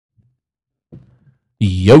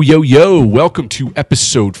Yo, yo, yo. Welcome to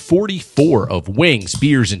episode 44 of Wings,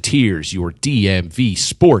 Beers, and Tears, your DMV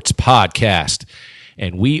sports podcast.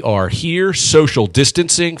 And we are here social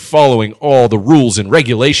distancing, following all the rules and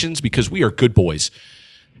regulations because we are good boys.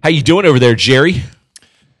 How you doing over there, Jerry?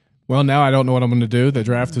 Well, now I don't know what I'm going to do. The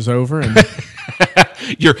draft is over. And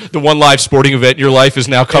The one live sporting event in your life is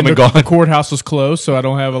now come and gone. The courthouse is closed, so I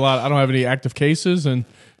don't have any active cases, and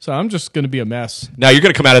so I'm just going to be a mess. Now you're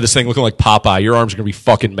going to come out of this thing looking like Popeye. Your arms are going to be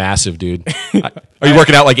fucking massive, dude. Are you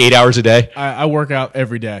working out like 8 hours a day? I work out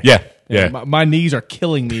every day. Yeah. My knees are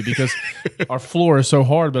killing me because our floor is so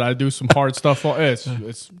hard, but I do some hard stuff.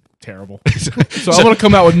 It's terrible. So I'm going to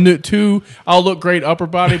come out with two. I'll look great upper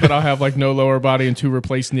body, but I'll have like no lower body and two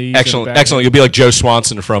replaced knees. Excellent. You'll be like Joe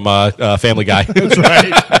Swanson from Family Guy. That's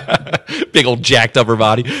right. Big old jacked upper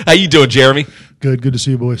body. How you doing, Jeremy? Good to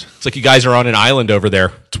see you, boys. It's like you guys are on an island over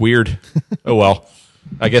there. It's weird. Oh, well.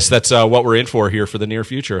 I guess that's what we're in for here for the near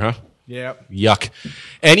future, huh? Yeah. Yuck.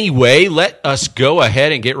 Anyway, let us go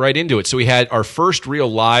ahead and get right into it. So we had our first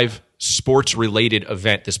real live sports-related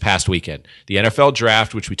event this past weekend. The NFL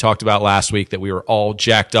Draft, which we talked about last week that we were all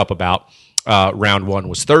jacked up about. Round 1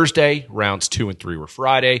 was Thursday, rounds 2 and 3 were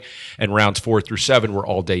Friday, and rounds 4 through 7 were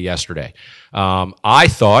all day yesterday. I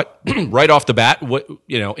thought right off the bat,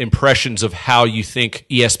 impressions of how you think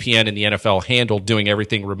ESPN and the NFL handled doing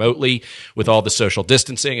everything remotely with all the social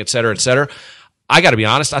distancing, et cetera, et cetera. I got to be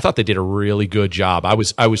honest, I thought they did a really good job. I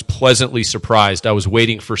was pleasantly surprised. I was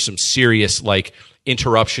waiting for some serious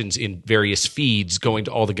interruptions in various feeds going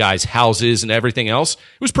to all the guys' houses and everything else.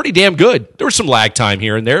 It was pretty damn good. There was some lag time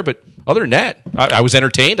here and there, but other than that, I was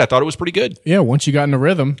entertained. I thought it was pretty good. Yeah, once you got in the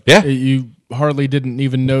rhythm, you hardly didn't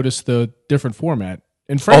even notice the different format.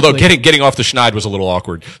 And frankly, although getting off the schneid was a little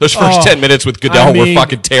awkward. Those first 10 minutes with Goodell were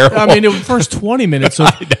fucking terrible. I mean, the first 20 minutes of,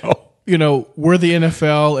 I know. We're the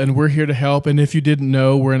NFL and we're here to help. And if you didn't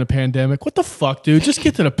know, we're in a pandemic. What the fuck, dude? Just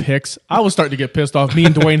get to the picks. I was starting to get pissed off. Me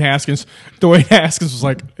and Dwayne Haskins. Dwayne Haskins was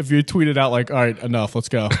like, if you tweeted out all right, enough, let's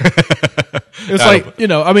go.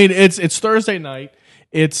 It's it's Thursday night.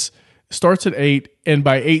 It starts at 8, and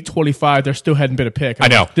by 8:25, there still hadn't been a pick. I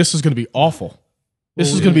know. This is going to be awful.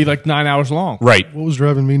 This is going to be like 9 hours long. Right. What was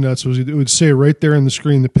driving me nuts was it would say right there on the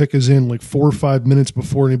screen the pick is in like 4 or 5 minutes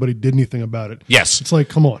before anybody did anything about it. Yes. It's like,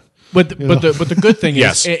 come on. But the good thing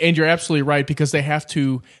Yes. is, and you're absolutely right, because they have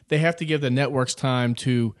to give the networks time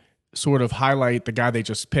to sort of highlight the guy they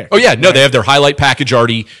just picked. Oh, yeah. No, they have their highlight package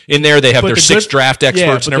already in there. They have their 6 draft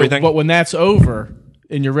experts and everything. But when that's over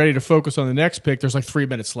and you're ready to focus on the next pick, there's like 3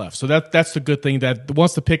 minutes left. So that's the good thing, that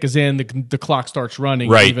once the pick is in, the clock starts running,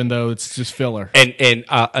 right, even though it's just filler. And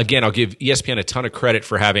again, I'll give ESPN a ton of credit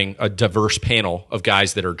for having a diverse panel of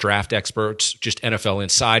guys that are draft experts, just NFL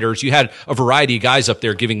insiders. You had a variety of guys up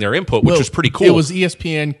there giving their input, which was pretty cool. It was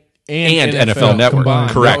ESPN and NFL Network.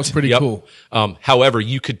 combined. Correct. That was pretty cool. However,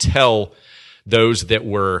 you could tell those that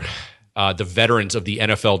were the veterans of the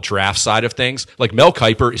NFL draft side of things, like Mel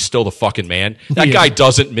Kiper is still the fucking man. That guy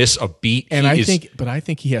doesn't miss a beat. And I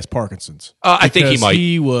think he has Parkinson's. I think he might.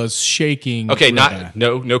 He was shaking. Okay,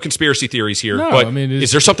 no conspiracy theories here. No, but I mean,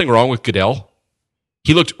 is there something wrong with Goodell?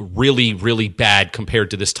 He looked really, really bad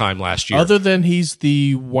compared to this time last year. Other than he's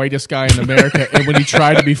the whitest guy in America, and when he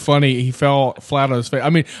tried to be funny, he fell flat on his face. I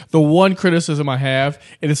mean, the one criticism I have,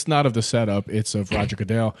 and it's not of the setup, it's of Roger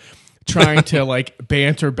Goodell, trying to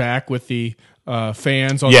banter back with the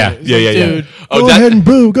fans. On Yeah. Go ahead and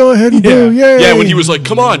boo. Go ahead and boo. Yeah, when he was like,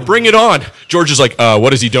 come on, bring it on. George is like,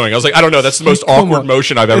 what is he doing? I was like, I don't know. That's the most awkward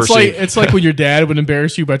motion I've ever seen. It's like when your dad would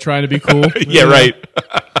embarrass you by trying to be cool. Yeah, right.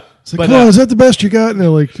 It's like, come on, is that the best you got? And they're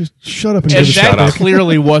like, just shut up and give a shut that up.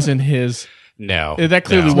 clearly wasn't his. No. That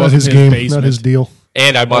clearly Not wasn't his game, basement. not his deal.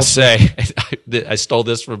 And I must say, I stole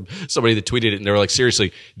this from somebody that tweeted it, and they were like,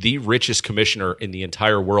 seriously, the richest commissioner in the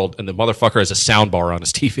entire world, and the motherfucker has a sound bar on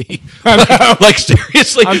his TV. Like,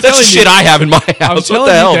 seriously, that's shit I have in my house. What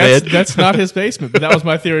the hell, man? That's not his basement, but that was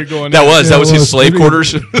my theory going That on. was his slave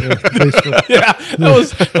quarters?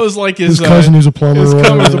 That was like his cousin who's a plumber. His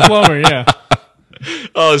cousin was a plumber, yeah.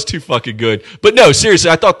 Oh, it's too fucking good. But no,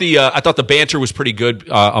 seriously, I thought the banter was pretty good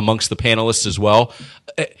amongst the panelists as well.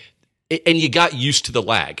 And you got used to the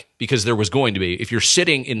lag because there was going to be. If you're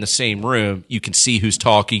sitting in the same room, you can see who's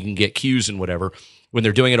talking, you can get cues and whatever. When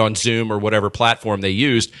they're doing it on Zoom or whatever platform they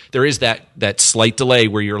used, there is that slight delay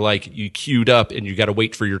where you're like, you queued up and you got to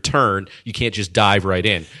wait for your turn. You can't just dive right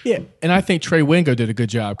in. Yeah, and I think Trey Wingo did a good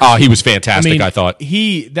job. Oh, he was fantastic, I thought.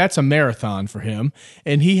 That's a marathon for him.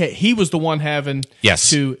 And he was the one having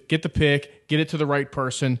to get the pick, get it to the right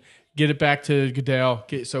person, get it back to Goodell.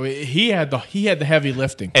 So he had the heavy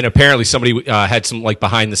lifting. And apparently somebody had some like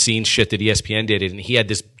behind the scenes shit that ESPN did, and he had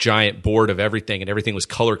this giant board of everything, and everything was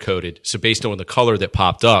color coded. So based on the color that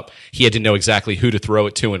popped up, he had to know exactly who to throw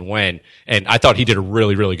it to and when. And I thought he did a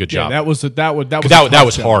really, really good job. That was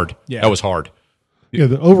hard. Yeah. That was hard. Yeah,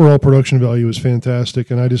 the overall production value is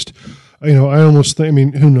fantastic, and I just, I almost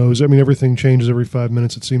think, who knows? Everything changes every 5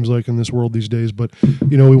 minutes, it seems like, in this world these days. But,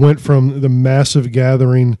 we went from the massive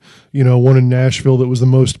gathering, one in Nashville that was the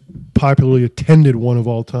most popularly attended one of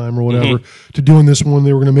all time or whatever, to doing this one.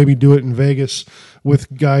 They were going to maybe do it in Vegas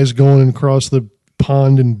with guys going across the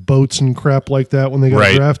pond in boats and crap like that when they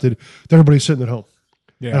got drafted. Everybody's sitting at home.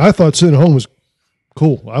 Yeah. And I thought sitting at home was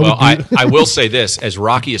cool. I will say this, as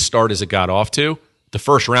rocky a start as it got off to, the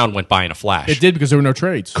first round went by in a flash. It did because there were no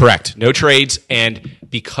trades. Correct. No trades. And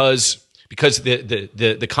because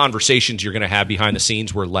the conversations you're going to have behind the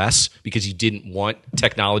scenes were less because you didn't want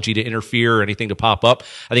technology to interfere or anything to pop up,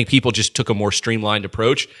 I think people just took a more streamlined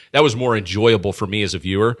approach. That was more enjoyable for me as a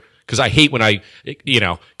viewer because I hate when I,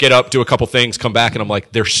 get up, do a couple things, come back, and I'm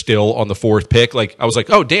like, they're still on the fourth pick. Like, I was like,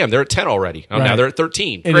 oh, damn, they're at 10 already. Oh, now they're at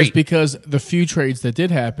 13. And Great. it's because the few trades that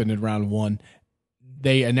did happen in round one,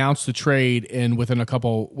 they announced the trade, and within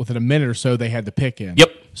a minute or so, they had the pick in.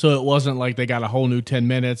 Yep. So it wasn't like they got a whole new 10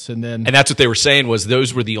 minutes and then. And that's what they were saying was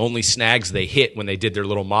those were the only snags they hit when they did their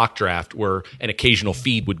little mock draft, where an occasional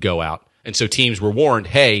feed would go out, and so teams were warned,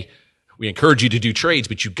 hey, we encourage you to do trades,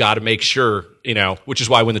 but you got to make sure, which is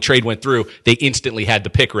why when the trade went through, they instantly had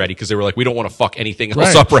the pick ready because they were like, we don't want to fuck anything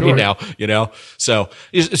else up right now, So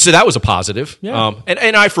that was a positive. Yeah.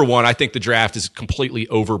 And I, for one, I think the draft is a completely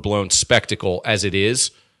overblown spectacle as it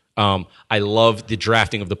is. I love the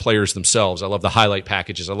drafting of the players themselves. I love the highlight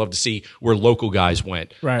packages. I love to see where local guys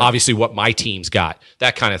went. Right. Obviously, what my team's got,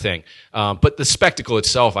 that kind of thing. But the spectacle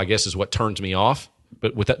itself, I guess, is what turns me off.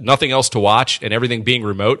 But with nothing else to watch and everything being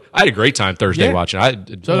remote, I had a great time Thursday watching. I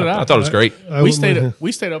thought it was great. We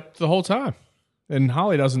stayed up the whole time, and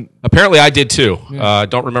Holly doesn't. Apparently, I did too.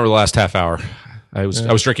 Don't remember the last half hour. I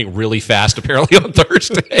was drinking really fast apparently on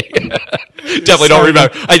Thursday. Definitely don't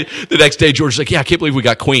remember. The next day, George's like, "Yeah, I can't believe we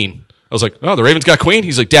got Queen." I was like, "Oh, the Ravens got Queen."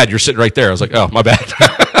 He's like, "Dad, you're sitting right there." I was like, "Oh, my bad."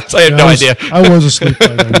 So I had no idea. I was asleep by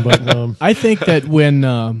then, but I think that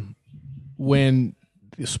when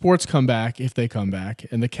sports come back, if they come back,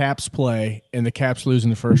 and the Caps play, and the Caps lose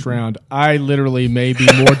in the first round, I literally may be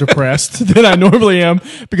more depressed than I normally am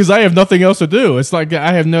because I have nothing else to do. It's like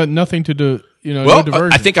I have nothing to do. Well, no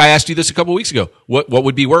diversion. I think I asked you this a couple of weeks ago. What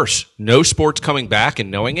would be worse? No sports coming back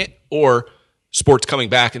and knowing it, or sports coming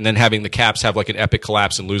back and then having the Caps have like an epic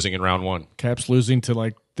collapse and losing in round one? Caps losing to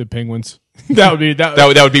like the Penguins. That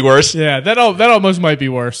would be worse. Yeah, that almost might be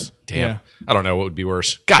worse. Damn. Yeah. I don't know what would be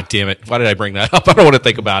worse. God damn it. Why did I bring that up? I don't want to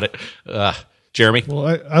think about it. Jeremy? Well,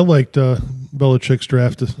 I liked Belichick's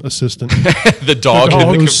draft assistant. The dog.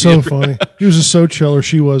 It was so funny. He was just so chill, or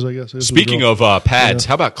she was, I guess. Speaking of pads,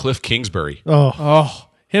 how about Cliff Kingsbury? Oh,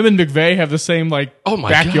 him and McVay have the same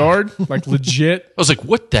backyard, like legit. I was like,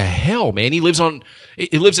 what the hell, man? He lives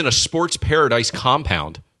in a sports paradise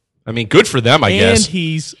compound. I mean, good for them, I guess. And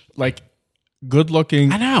he's like good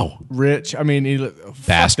looking. I know. Rich. I mean,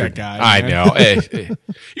 bastard. That guy. I know.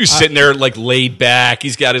 He was sitting there like laid back.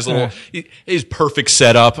 He's got his his perfect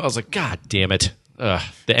setup. I was like, God damn it. The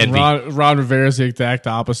envy. Ron Rivera's the exact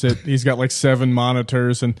opposite. He's got like 7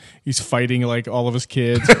 monitors and he's fighting like all of his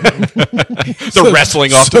kids. They're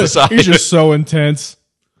wrestling off to the side. He's just so intense.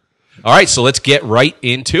 All right, so let's get right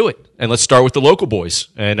into it. And let's start with the local boys.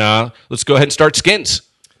 And let's go ahead and start Skins.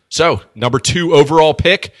 So, number 2 overall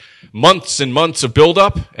pick, months and months of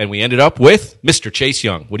buildup, and we ended up with Mr. Chase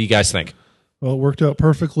Young. What do you guys think? Well, it worked out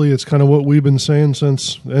perfectly. It's kind of what we've been saying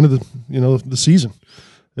since the end of the season.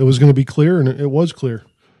 It was going to be clear, and it was clear.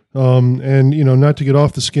 And not to get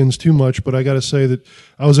off the Skins too much, but I got to say that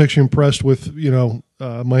I was actually impressed with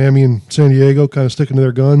Miami and San Diego kind of sticking to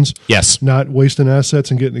their guns. Yes, not wasting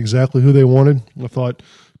assets and getting exactly who they wanted. I thought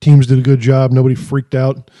teams did a good job. Nobody freaked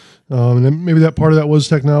out. And then maybe that part of that was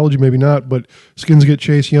technology, maybe not. But Skins get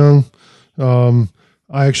Chase Young. I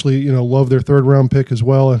actually, love their 3rd round pick as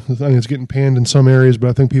well. I think it's getting panned in some areas, but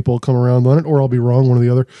I think people will come around on it, or I'll be wrong, one or the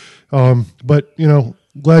other. But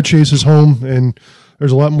glad Chase is home, and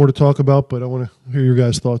there's a lot more to talk about. But I want to hear your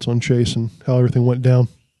guys' thoughts on Chase and how everything went down.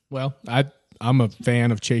 Well, I'm a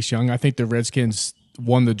fan of Chase Young. I think the Redskins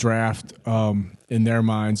won the draft in their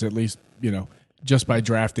minds, at least, just by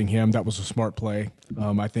drafting him. That was a smart play.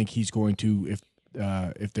 I think he's going to,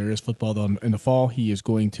 if there is football in the fall, he is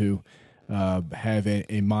going to have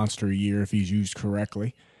a monster year if he's used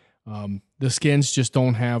correctly. The Skins just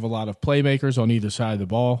don't have a lot of playmakers on either side of the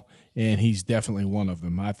ball, and he's definitely one of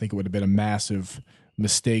them. I think it would have been a massive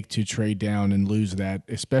mistake to trade down and lose that,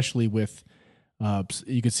 especially with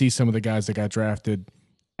you could see some of the guys that got drafted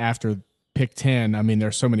after pick 10. I mean,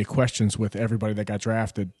 there's so many questions with everybody that got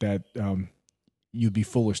drafted that you'd be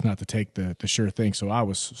foolish not to take the sure thing. So I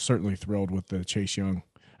was certainly thrilled with the Chase Young.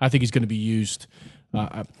 I think he's going to be used.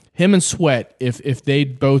 Him and Sweat, if they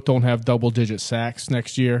both don't have double-digit sacks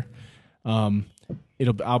next year,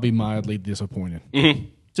 I'll be mildly disappointed. Mm-hmm.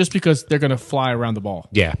 Just because they're going to fly around the ball.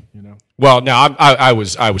 Yeah. You know. Well, no, I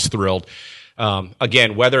was thrilled.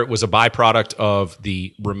 Again, whether it was a byproduct of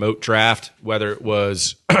the remote draft, whether it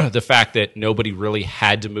was the fact that nobody really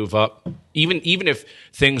had to move up, even if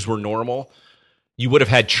things were normal, you would have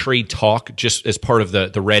had trade talk just as part of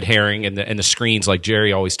the red herring and the screens like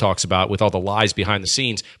Jerry always talks about with all the lies behind the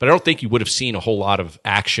scenes. But I don't think you would have seen a whole lot of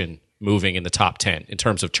action moving in the top 10 in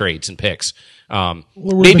terms of trades and picks.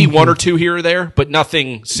 Maybe one or two here or there, but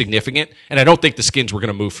nothing significant. And I don't think the Skins were going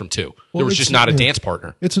to move from two. There was just not a dance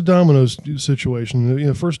partner. It's a dominoes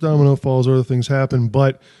situation. First domino falls, other things happen,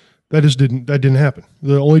 but that didn't happen.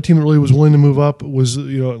 The only team that really was willing to move up was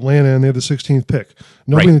Atlanta, and they had the 16th pick.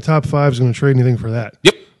 Nobody in the top 5 is going to trade anything for that.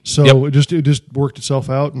 Yep. So it just worked itself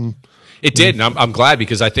out, and it did, and I'm glad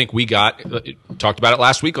because I think we talked about it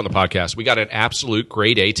last week on the podcast. We got an absolute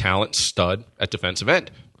grade A talent stud at defensive end,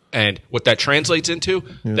 and what that translates into,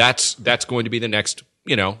 that's going to be the next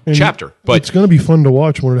chapter. But it's going to be fun to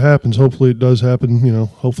watch when it happens. Hopefully, it does happen.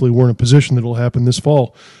 Hopefully, we're in a position that it'll happen this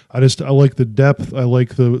fall. I like the depth. I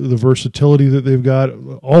like the versatility that they've got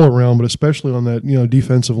all around, but especially on that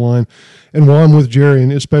defensive line. And while I'm with Jerry,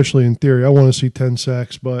 and especially in theory, I want to see 10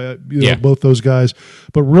 sacks by both those guys.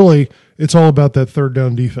 But really, it's all about that third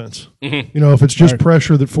down defense. Mm-hmm. If it's just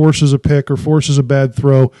pressure that forces a pick or forces a bad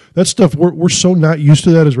throw, that stuff we're so not used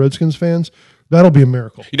to that as Redskins fans. That'll be a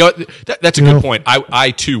miracle. That's a good point.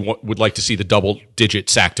 I too would like to see the double-digit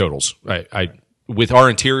sack totals. I with our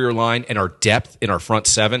interior line and our depth in our front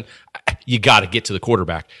seven, you got to get to the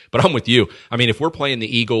quarterback. But I'm with you. I mean, if we're playing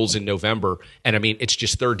the Eagles in November, and I mean it's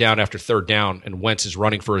just third down after third down, and Wentz is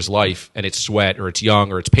running for his life, and it's Sweat or it's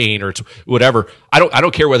Young or it's Payne or it's whatever. I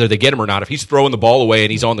don't care whether they get him or not. If he's throwing the ball away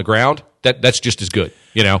and he's on the ground, that's just as good.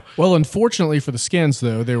 Well, unfortunately for the Skins,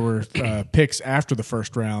 though, there were picks after the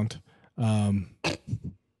first round.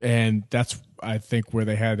 And that's, I think, where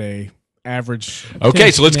they had a average.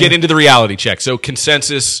 Okay, so let's get into the reality check. So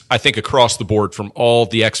consensus, I think, across the board from all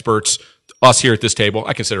the experts, us here at this table,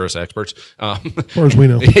 I consider us experts. As far as we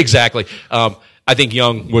know. Exactly. I think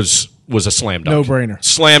Young was a slam dunk. No-brainer.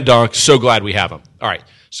 Slam dunk. So glad we have him. All right,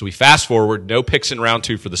 so we fast forward. No picks in round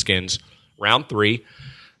 2 for the Skins. Round 3,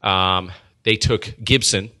 they took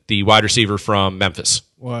Gibson, the wide receiver from Memphis.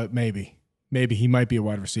 Well, maybe he might be a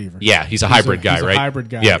wide receiver. Yeah, he's a hybrid guy, right? A hybrid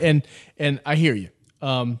guy. Yeah. And I hear you.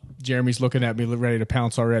 Jeremy's looking at me, ready to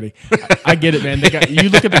pounce already. I get it, man. You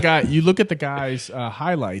look at the guy's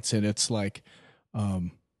highlights, and it's like,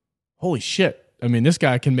 holy shit! I mean, this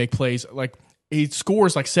guy can make plays. Like he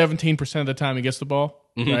scores like 17% of the time he gets the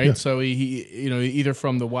ball, right? Yeah. So he either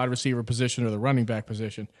from the wide receiver position or the running back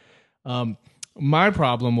position. My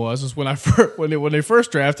problem was when when they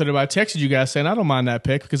first drafted him, I texted you guys saying I don't mind that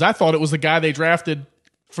pick because I thought it was the guy they drafted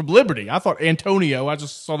from Liberty. I thought Antonio. I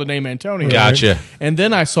just saw the name Antonio. Gotcha. Right? And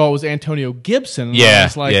then I saw it was Antonio Gibson. Yeah. I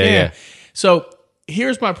was like, yeah. So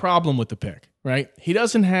here's my problem with the pick, right? He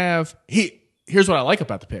doesn't have here's what I like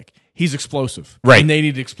about the pick. He's explosive. Right. And they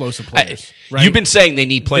need explosive players. Right? You've been saying they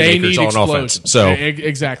need playmakers on offense. So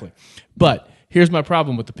exactly. But here's my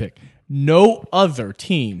problem with the pick. No other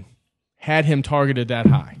team had him targeted that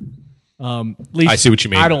high. At least I see what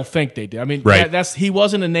you mean. I don't think they did. I mean, right. He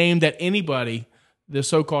wasn't a name that anybody, the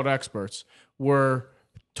so-called experts, were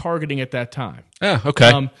targeting at that time. Oh,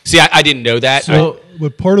 okay. See, I didn't know that.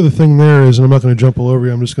 But part of the thing there is, and I'm not going to jump all over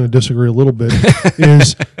you, I'm just going to disagree a little bit,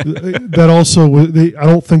 is that also, I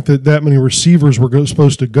don't think that many receivers were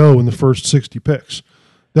supposed to go in the first 60 picks.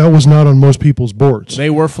 That was not on most people's boards. They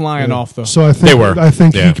were flying off though. So I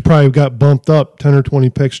think he probably got bumped up 10 or 20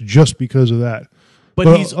 picks just because of that. But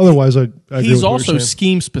otherwise, I agree he's with what also you're saying.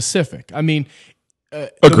 scheme specific. I mean,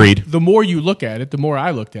 agreed. The more you look at it, the more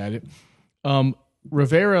I looked at it.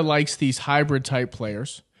 Rivera likes these hybrid type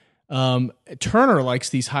players. Turner likes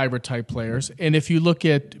these hybrid type players. And if you look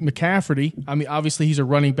at McCafferty, I mean, obviously he's a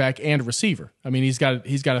running back and a receiver. I mean, he's got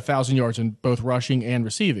 1,000 yards in both rushing and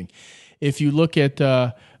receiving. If you look at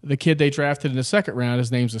the kid they drafted in the second round,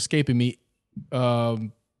 his name's escaping me,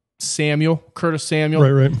 Curtis Samuel.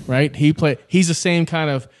 Right. He's the same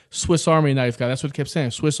kind of Swiss Army knife guy. That's what he kept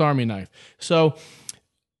saying, Swiss Army knife. So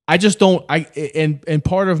I just don't. And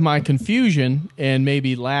part of my confusion and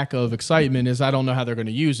maybe lack of excitement is I don't know how they're going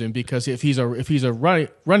to use him, because if he's a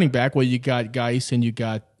running back, well, you got Geis and you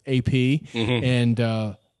got AP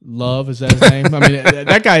and Love, is that his name? I mean,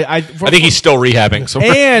 that guy. I think he's still rehabbing. So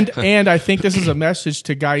and I think this is a message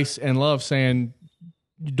to Geis and Love saying,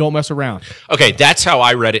 don't mess around. Okay, that's how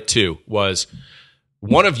I read it too. Was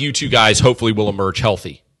one of you two guys hopefully will emerge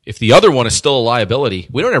healthy. If the other one is still a liability,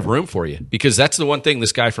 we don't have room for you, because that's the one thing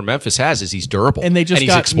this guy from Memphis has is he's durable and they just he's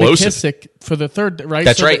got explosive. McKissick for the third, right?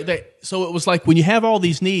 That's so right. So it was like when you have all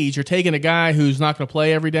these needs, you're taking a guy who's not going to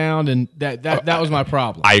play every down, and that was my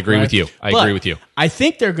problem. I agree right? with you. I agree with you. I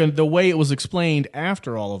think they're going to, the way it was explained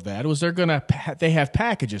after all of that was they have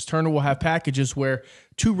packages. Turner will have packages where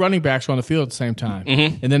 2 running backs are on the field at the same time,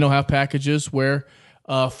 and then they'll have packages where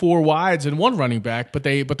 4 wides and 1 running back, but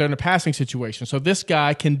they're in a passing situation. So this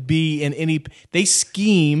guy can be in any. They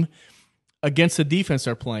scheme against the defense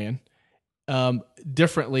they're playing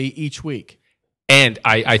differently each week. And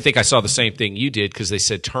I think I saw the same thing you did, because they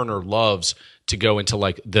said Turner loves to go into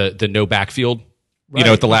like the no backfield,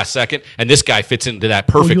 at the last second, and this guy fits into that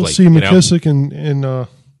perfectly. Well, you'll see McKissick and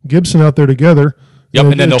Gibson out there together. Yep,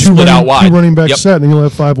 and then they'll split out wide. 2 running back set, and then you'll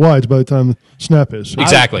have 5 wides by the time the snap is. So.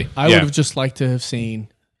 Exactly. I would have just liked to have seen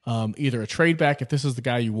either a trade back if this is the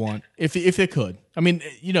guy you want, if it could. I mean,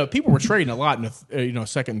 people were trading a lot in the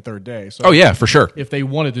second and third day. So oh yeah, for sure. If they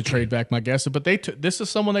wanted to trade back, my guess. But this is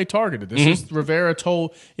someone they targeted. This is Rivera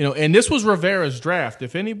told and this was Rivera's draft.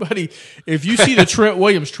 If you see the Trent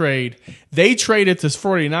Williams trade, they traded to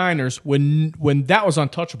 49ers when that was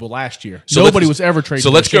untouchable last year. So nobody was ever traded.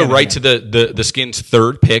 So let's go right to the Skins'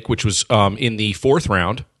 3rd pick, which was in the 4th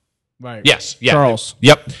round. Right. Yes. Yeah. Charles.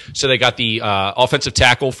 Yep. So they got the offensive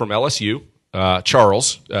tackle from LSU,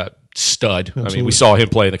 Charles, stud. Absolutely. I mean, we saw him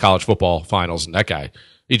play in the college football finals, and that guy,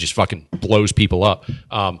 he just fucking blows people up.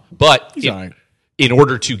 But in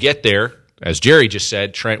order to get there, as Jerry just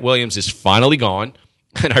said, Trent Williams is finally gone.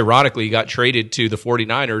 And ironically, he got traded to the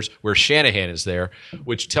 49ers, where Shanahan is there,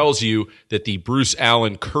 which tells you that the Bruce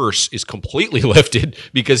Allen curse is completely lifted,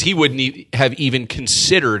 because he wouldn't have even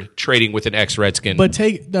considered trading with an ex-Redskin. But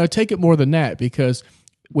take it more than that, because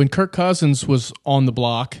when Kirk Cousins was on the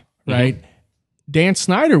block, right, Dan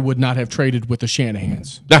Snyder would not have traded with the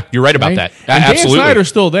Shanahans. Yeah, you're right about that. And Absolutely. Dan Snyder's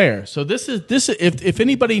still there. So this is if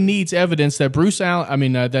anybody needs evidence that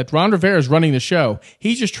that Ron Rivera is running the show,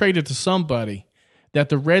 he just traded to somebody that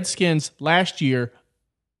the Redskins last year,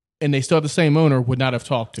 and they still have the same owner, would not have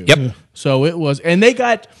talked to. Yep. So it was, and they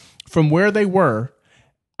got, from where they were,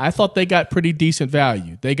 I thought they got pretty decent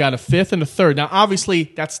value. They got a 5th and a 3rd. Now, obviously,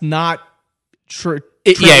 that's not true.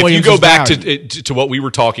 If you go back to what we were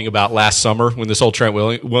talking about last summer when this whole Trent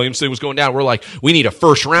Williams thing was going down, we're like, we need a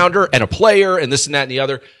 1st rounder and a player and this and that and the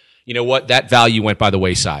other. You know what? That value went by the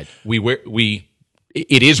wayside.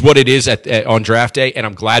 It is what it is on draft day, and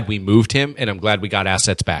I'm glad we moved him, and I'm glad we got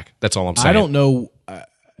assets back. That's all I'm saying. I don't know,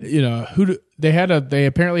 they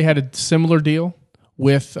apparently had a similar deal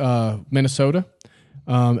with Minnesota,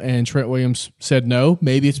 and Trent Williams said no.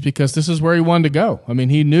 Maybe it's because this is where he wanted to go. I mean,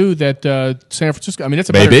 he knew that San Francisco. I mean, it's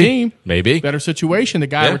a better team, better situation. The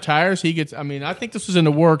guy retires, he gets. I mean, I think this was in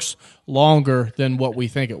the works longer than what we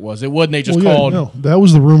think it was. It wasn't. They just called. No, that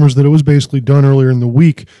was the rumors that it was basically done earlier in the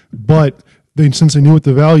week, but. Since they knew what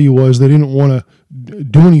the value was, they didn't want to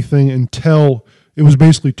do anything until it was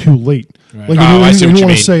basically too late. Right. Like, I see what you want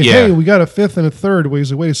mean. to say, hey, we got a 5th and a 3rd.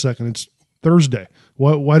 Wait a second, it's Thursday.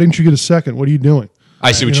 Why didn't you get a 2nd? What are you doing?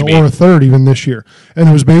 I see what you mean. Or a 3rd even this year. And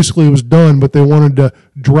it was done, but they wanted to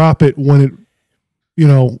drop it when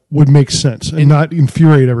it would make sense and not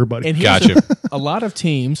infuriate everybody. And gotcha. A lot of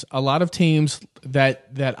teams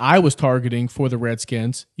that I was targeting for the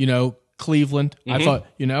Redskins, Cleveland, I thought,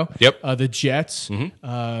 the Jets,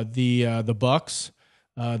 the Bucks,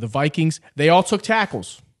 the Vikings, they all took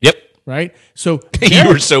tackles. Yep. Right? So you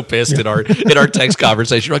were so pissed in our text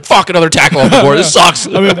conversation. You're like, fuck, another tackle on the board. This sucks.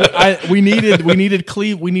 I mean, we needed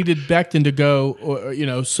Becton to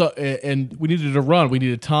go, and we needed a run. We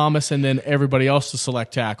needed Thomas and then everybody else to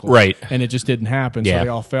select tackles. Right. And it just didn't happen, so they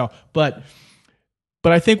all fell. But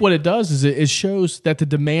I think what it does is it shows that the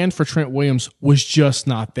demand for Trent Williams was just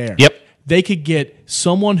not there. Yep. They could get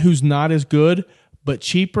someone who's not as good, but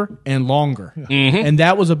cheaper and longer. And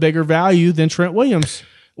that was a bigger value than Trent Williams.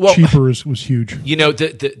 Well, cheaper was huge.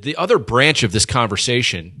 The other branch of this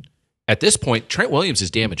conversation, at this point, Trent Williams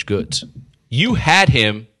is damaged goods. You had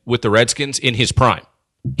him with the Redskins in his prime.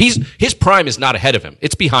 His prime is not ahead of him.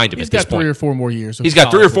 It's behind him He's at this got point. 3 or 4 more years. He's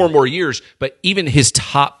got 3 or 4 more years, but even his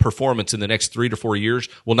top performance in the next 3 to 4 years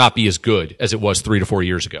will not be as good as it was 3 to 4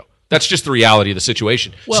 years ago. That's just the reality of the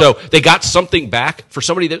situation. So they got something back for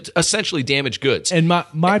somebody that essentially damaged goods. And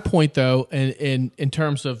my point, though, in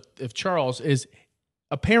terms of Charles, is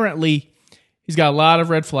apparently he's got a lot of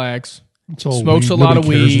red flags. Smokes a lot of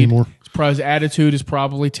weed. His attitude is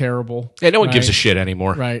probably terrible. Yeah, no one gives a shit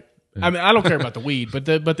anymore. Right. I mean, I don't care about the weed, but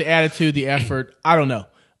the attitude, the effort, I don't know.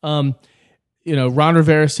 Ron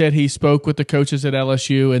Rivera said he spoke with the coaches at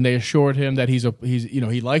LSU, and they assured him that he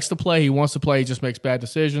likes to play, he wants to play, he just makes bad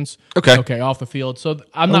decisions. Okay, off the field. So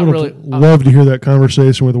I love to hear that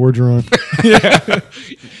conversation with the words you're on.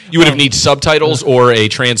 You would have need subtitles or a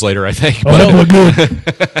translator, I think. But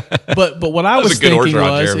what I was thinking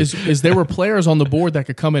is there were players on the board that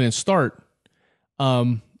could come in and start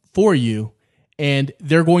for you, and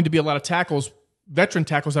there are going to be a lot of tackles, veteran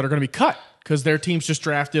tackles, that are going to be cut because their teams just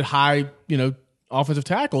drafted high, offensive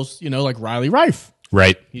tackles, like Riley Rife.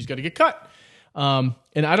 Right. He's going to get cut. And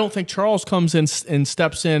I don't think Charles comes in and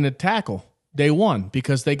steps in at tackle day one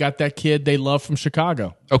because they got that kid they love from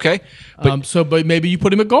Chicago. Okay. But maybe you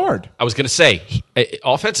put him at guard. I was going to say,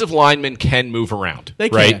 offensive linemen can move around. They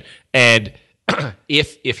can. Right? And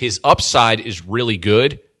if his upside is really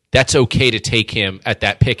good, that's okay to take him at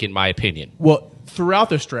that pick, in my opinion. Well, throughout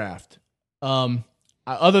this draft,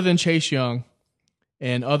 other than Chase Young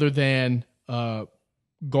and other than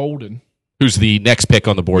Golden, who's the next pick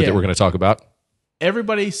on the board that we're going to talk about,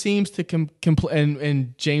 everybody seems to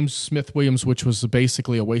and James Smith-Williams, which was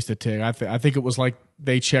basically a wasted pick. I think it was like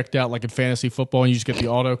they checked out like in fantasy football, and you just get the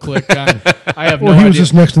auto click guy. I have no idea. He was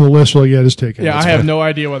just next on the list, so just take him. Yeah, I have no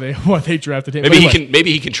idea why they drafted him.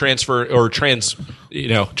 Maybe he can transfer or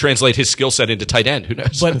translate his skill set into tight end. Who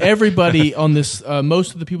knows? But everybody on this,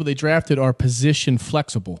 most of the people they drafted are position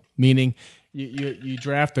flexible, meaning you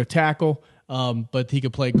draft a tackle, but he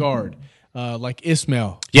could play guard. Like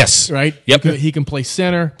Ismail. Yes. Right? Yep. He can play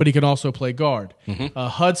center, but he can also play guard. Mm-hmm.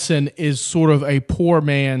 Hudson is sort of a poor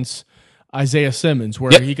man's Isaiah Simmons,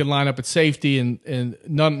 where he can line up at safety, and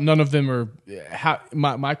none of them are.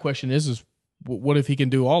 My question is what if he can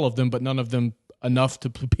do all of them, but none of them enough to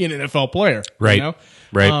be an NFL player? Right.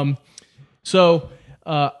 Right.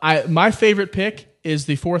 My favorite pick is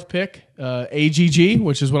the 4th pick, AGG,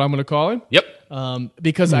 which is what I'm going to call him. Yep.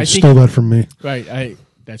 Because I think stole that from me. Right.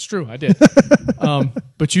 That's true. I did.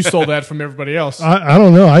 But you stole that from everybody else. I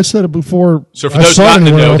don't know. I said it before. So for those not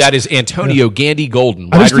to know, that is Antonio Gandy Golden,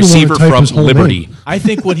 wide receiver from Liberty. I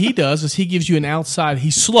think what he does is he gives you an outside.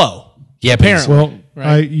 He's slow. Yeah, apparently. Well,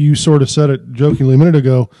 right? You sort of said it jokingly a minute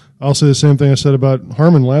ago. I'll say the same thing I said about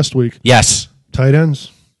Harmon last week. Yes. Tight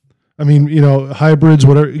ends. I mean, hybrids,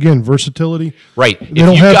 whatever. Again, versatility. Right.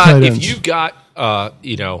 If you've got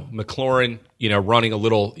McLaurin, running a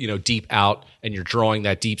little, deep out, and you're drawing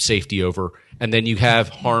that deep safety over, and then you have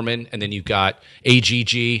Harmon, and then you've got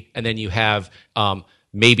AGG, and then you have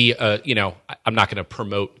maybe I'm not going to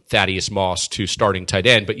promote Thaddeus Moss to starting tight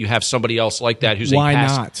end, but you have somebody else like that who's why a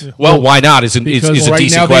pass. not? Well, why not? Is a right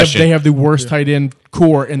decent now question. They have the worst tight end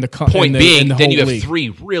core in the point being. the then whole you have league. 3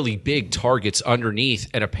 really big targets underneath,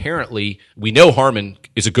 and apparently we know Harmon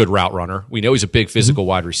is a good route runner. We know he's a big physical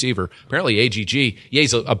wide receiver. Apparently AGG,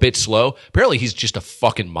 he's a bit slow. Apparently he's just a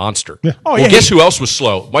fucking monster. Yeah. Guess who else was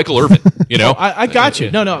slow? Michael Irvin. I got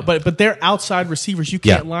you. No, but they're outside receivers. You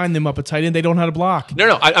can't line them up at tight end. They don't know how to block.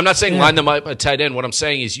 No, I'm not saying line them up at tight end. What I'm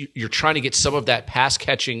saying is you're trying to get some of that pass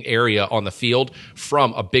catching area on the field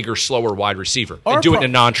from a bigger, slower wide receiver and do it in a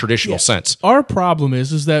non-traditional sense. Our problem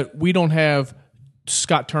is that we don't have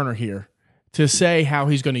Scott Turner here to say how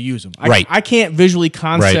he's going to use them. I can't visually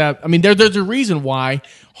concept. Right. I mean, there's a reason why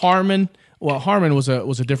Harmon was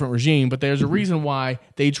a different regime, but there's a reason why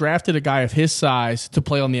they drafted a guy of his size to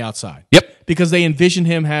play on the outside. Yep. Because they envision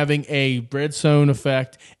him having a red zone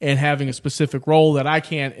effect and having a specific role that I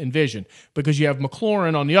can't envision. Because you have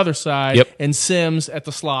McLaurin on the other side and Sims at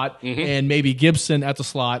the slot and maybe Gibson at the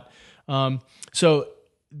slot. So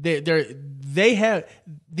they have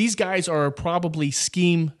these guys are probably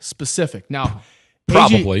scheme specific. Now,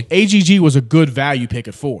 probably AGG was a good value pick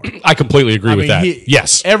at 4. I completely agree with that.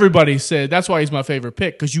 Yes, everybody said that's why he's my favorite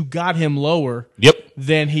pick because you got him lower. Yep.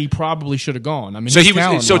 Than he probably should have gone. I mean, so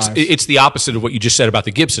it's the opposite of what you just said about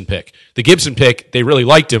the Gibson pick. The Gibson pick, they really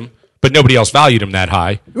liked him, but nobody else valued him that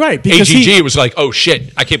high. Right. Because AGG was like, oh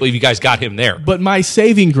shit, I can't believe you guys got him there. But my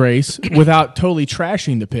saving grace, without totally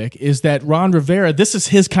trashing the pick, is that Ron Rivera, this is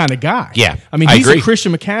his kind of guy. Yeah. I mean, he's a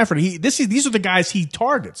Christian McCaffrey. These are the guys he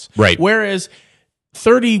targets. Right. Whereas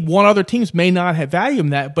 31 other teams may not have value him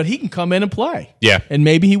that, but he can come in and play. Yeah. And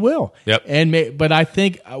maybe he will. Yep. But I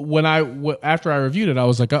think after I reviewed it, I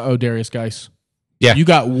was like, Darius Geis. Yeah. You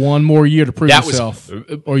got one more year to prove That yourself,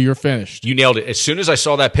 or you're finished. You nailed it. As soon as I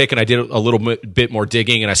saw that pick and I did a little bit more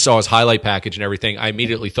digging and I saw his highlight package and everything, I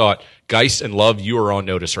immediately thought, Geis and Love, you are on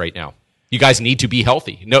notice right now. You guys need to be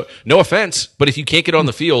healthy. No offense, but if you can't get on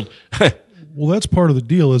the field, Well, that's part of the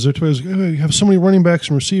deal. Is you have so many running backs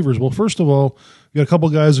and receivers. Well, first of all, you got a couple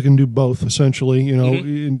guys that can do both. Essentially,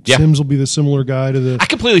 and Yeah. Sims will be the similar guy to the. I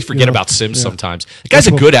completely forget about Sims yeah. sometimes. The guy's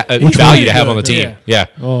a That's good what- value he's to have good, on the team. yeah.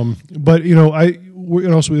 Yeah. But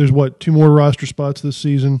and also there's 2 more roster spots this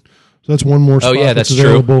season. So that's one more spot yeah, that's that's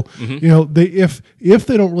true. available. They if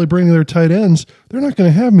they don't really bring their tight ends, they're not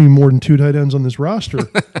going to have me more than 2 tight ends on this roster.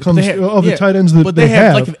 The tight ends that but they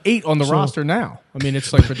have have. like 8 on the roster now. I mean,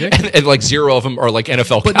 it's like ridiculous. And like 0 of them are like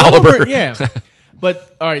NFL But caliber. number, yeah.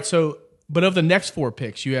 But all right, but of the next 4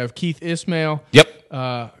 picks, you have Keith Ismail, Yep.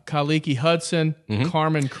 Kaliki Hudson,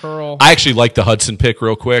 Carmen Curl, I actually like the Hudson pick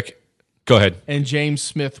real quick. Go ahead. and James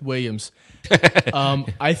Smith Williams.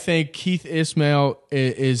 I think Keith Ismail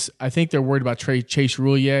is. I think they're worried about Chase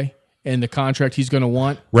Roulier and the contract he's going to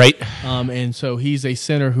want. Right. And so he's a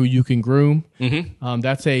center who you can groom.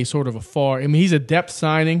 That's a sort of a he's a depth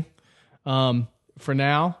signing for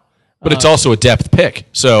now. But it's also a depth pick,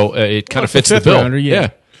 so it kind of fits the Fifth bill. rounder, yeah.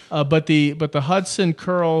 But the Hudson,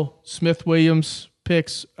 Curl, Smith Williams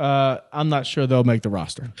picks, I'm not sure they'll make the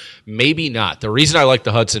roster. Maybe not. The reason I like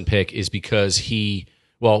the Hudson pick is because we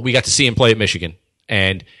got to see him play at Michigan,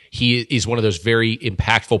 and he is one of those very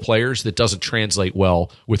impactful players that doesn't translate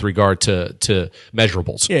well with regard to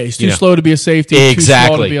measurables. Yeah, he's too slow to be a safety. Exactly.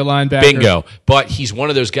 Too small to be a linebacker. Bingo. But he's one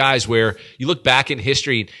of those guys where you look back in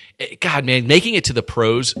history, God, man, making it to the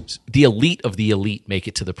pros, the elite of the elite make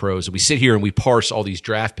it to the pros. And we sit here and we parse all these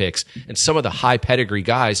draft picks, and some of the high pedigree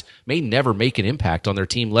guys may never make an impact on their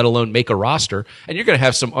team, let alone make a roster. And you're going to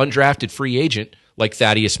have some undrafted free agent like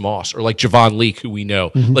Thaddeus Moss or like Javon Leak, who we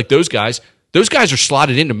know. Like those guys are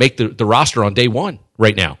slotted in to make the roster on day one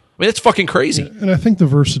right now. I mean, that's fucking crazy. And I think the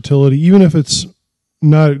versatility, even if it's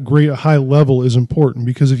not at a high level, is important,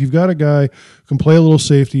 because if you've got a guy who can play a little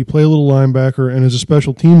safety, play a little linebacker, and is a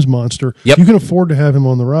special teams monster, Yep. you can afford to have him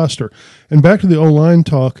on the roster. And back to the O-line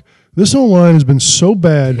talk, this O-line has been so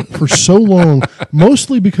bad for so long,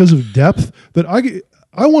 mostly because of depth, that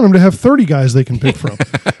I want them to have 30 guys they can pick from.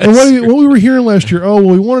 And what we were hearing last year,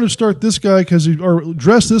 we wanted to start this guy or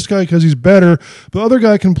dress this guy because he's better. The other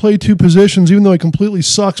guy can play 2 positions, even though he completely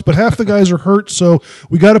sucks, but half the guys are hurt, so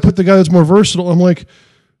we got to put the guy that's more versatile. I'm like,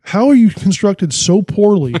 how are you constructed so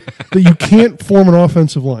poorly that you can't form an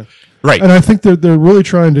offensive line? Right. And I think they're really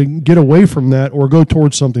trying to get away from that or go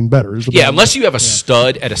towards something better. Yeah, unless you have a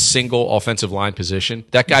stud at a single offensive line position,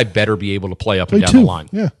 that guy better be able to play up and Play down 2. the line.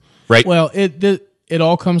 Yeah. Right? Well, it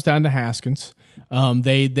all comes down to Haskins.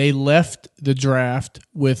 They left the draft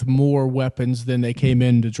with more weapons than they came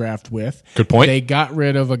in the draft with. Good point. They got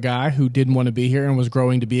rid of a guy who didn't want to be here and was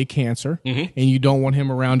growing to be a cancer, and you don't want him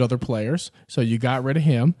around other players, so you got rid of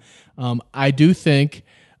him. I do think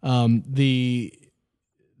the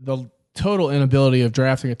total inability of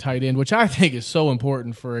drafting a tight end, which I think is so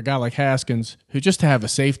important for a guy like Haskins, who just to have a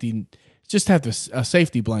safety. Just have a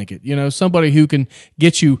safety blanket, somebody who can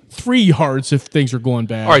get you 3 yards if things are going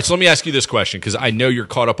bad. All right, so let me ask you this question, because I know you're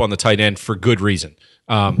caught up on the tight end for good reason.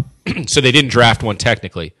 So they didn't draft one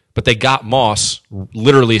technically, but they got Moss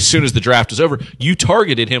literally as soon as the draft was over. You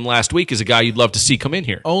targeted him last week as a guy you'd love to see come in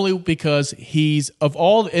here. Only because he's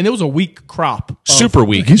and it was a weak crop, Super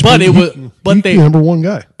weak. He's the number 1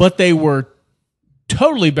 guy. but they were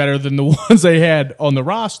totally better than the ones they had on the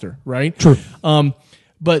roster, right? True.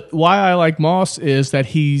 But why I like Moss is that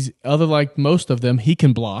like most of them, he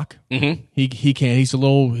can block. Mm-hmm. He can. He's a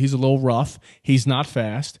little rough. He's not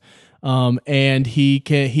fast, and he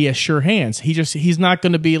has sure hands. He's not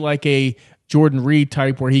going to be like a Jordan Reed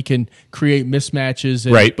type where he can create mismatches.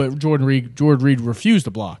 Right. But Jordan Reed refused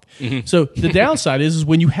to block. Mm-hmm. So the downside is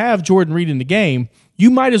when you have Jordan Reed in the game,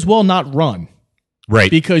 you might as well not run,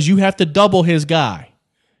 Right. because you have to double his guy,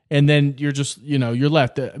 and then you're just you're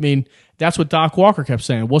left. I mean. That's what Doc Walker kept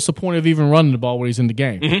saying. What's the point of even running the ball when he's in the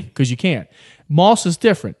game? Because you can't. Moss is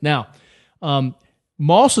different. Now,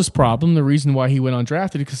 Moss's problem, the reason why he went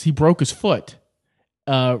undrafted, is because he broke his foot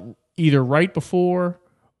either right before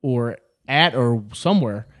or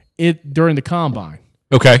somewhere during the combine.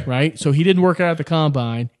 Okay. Right? So he didn't work out at the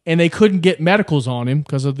combine, and they couldn't get medicals on him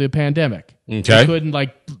because of the pandemic. Okay. They couldn't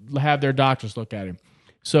have their doctors look at him.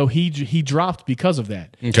 So he dropped because of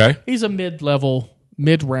that. Okay. He's a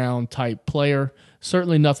mid-round type player.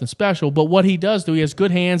 Certainly nothing special, but what he does do, he has good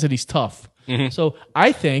hands and he's tough. So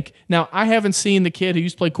I think, now I haven't seen the kid who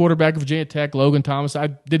used to play quarterback of Virginia Tech, Logan Thomas. I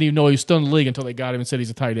didn't even know he was still in the league until they got him and said he's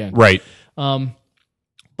a tight end. Right.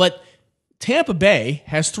 But Tampa Bay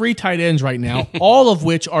has 3 tight ends right now, all of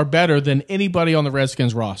which are better than anybody on the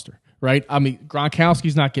Redskins roster, right? I mean,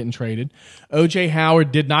 Gronkowski's not getting traded. O.J.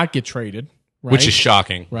 Howard did not get traded, right? Which is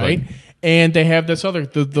shocking. Right? And they have this other,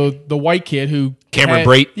 the white kid who... Cameron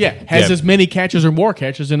Brate? Has as many catches or more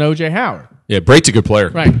catches than O.J. Howard. Yeah, Brate's a good player.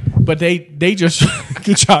 Right. But they just...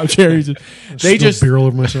 Good job, Jerry. They just... beer all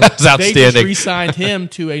over myself. That's outstanding. They just re-signed him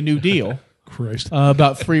to a new deal. Christ.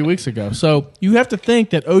 About 3 weeks ago. So you have to think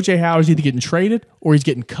that O.J. Howard's either getting traded or he's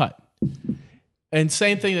getting cut. And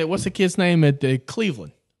same thing, that what's the kid's name at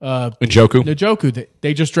Cleveland? Njoku.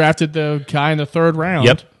 They just drafted the guy in the 3rd round.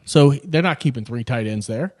 Yep. So they're not keeping 3 tight ends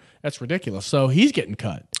there. That's ridiculous. So he's getting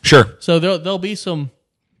cut. Sure. So there'll be some...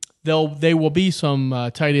 There will be some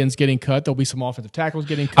tight ends getting cut. There'll be some offensive tackles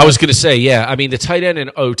getting cut. I was going to say, yeah. I mean, the tight end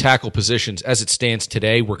and O tackle positions, as it stands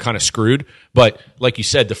today, we're kind of screwed. But like you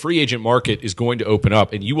said, the free agent market is going to open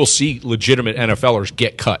up, and you will see legitimate NFLers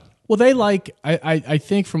get cut. Well, they like. I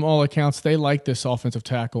think from all accounts, they like this offensive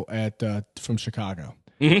tackle from Chicago.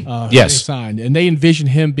 Yes, they signed, and they envision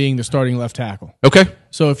him being the starting left tackle. Okay.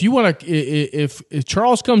 So if you want to, if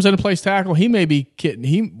Charles comes in and plays tackle, we may be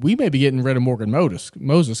getting rid of Morgan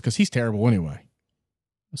Moses because he's terrible anyway.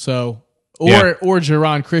 So or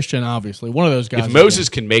Jerron Christian, obviously one of those guys. If Moses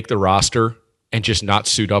can make the roster and just not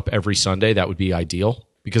suit up every Sunday, that would be ideal,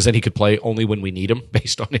 because then he could play only when we need him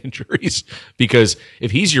based on injuries. Because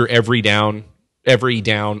if he's your every down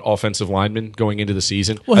offensive lineman going into the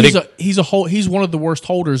season, well, he's one of the worst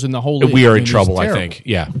holders in the whole league. We are in trouble, I think.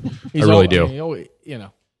 Yeah, I really do.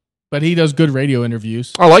 But he does good radio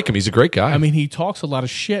interviews. I like him. He's a great guy. I mean, he talks a lot of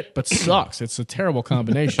shit, but sucks. It's a terrible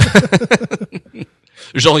combination.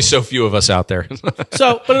 There's only so few of us out there. But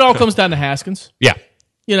it all comes down to Haskins. Yeah.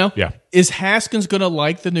 Yeah. Is Haskins going to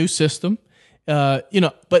like the new system?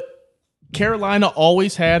 But Carolina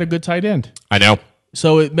always had a good tight end. I know.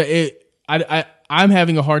 So I'm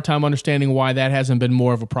having a hard time understanding why that hasn't been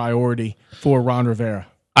more of a priority for Ron Rivera.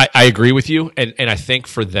 I agree with you, and I think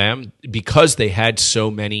for them, because they had so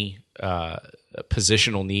many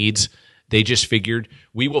positional needs, they just figured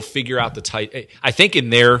we will figure out the tight. I think in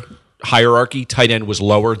their hierarchy, tight end was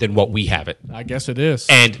lower than what we have it. I guess it is,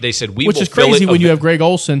 and they said which is crazy when you have Greg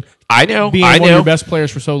Olsen. I know, being one of your best players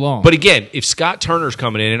for so long. But again, if Scott Turner's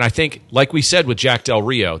coming in, and I think, like we said with Jack Del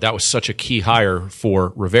Rio, that was such a key hire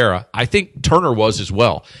for Rivera. I think Turner was as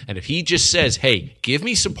well. And if he just says, "Hey, give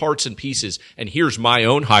me some parts and pieces, and here's my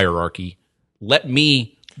own hierarchy. Let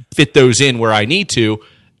me fit those in where I need to."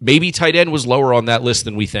 Maybe tight end was lower on that list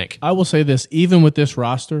than we think. I will say this: even with this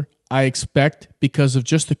roster, I expect, because of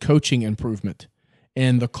just the coaching improvement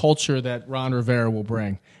and the culture that Ron Rivera will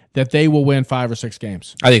bring, that they will win 5 or 6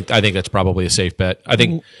 games. I think that's probably a safe bet. I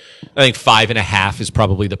think 5.5 is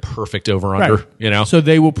probably the perfect over under. Right. So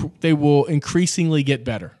they will increasingly get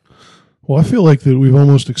better. Well, I feel like that we've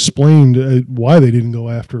almost explained why they didn't go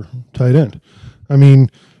after tight end. I mean,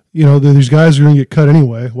 these guys are going to get cut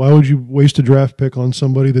anyway. Why would you waste a draft pick on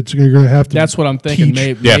somebody that's you're going to have to? That's what I'm thinking.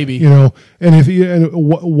 Teach, maybe. And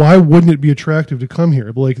why wouldn't it be attractive to come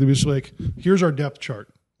here? Like, it was like, here's our depth chart.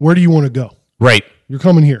 Where do you want to go? Right. You're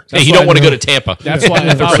coming here. Hey, you don't want to go to Tampa. That's why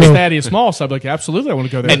if I was Thaddeus Moss, I'd be like, absolutely, I want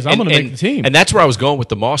to go there because I'm going to make the team. And that's where I was going with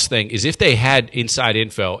the Moss thing, is if they had inside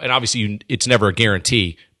info, and obviously it's never a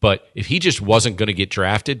guarantee, but if he just wasn't going to get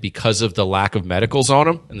drafted because of the lack of medicals on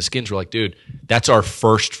him, and the Skins were like, dude, that's our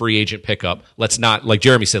first free agent pickup. Let's not, like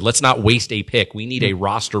Jeremy said, let's not waste a pick. We need a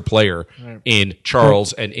roster player in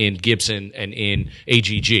Charles and in Gibson and in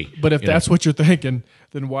AGG. But if that's what you're thinking,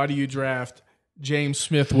 then why do you draft James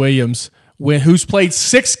Smith-Williams, who's played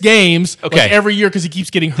 6 games every year because he keeps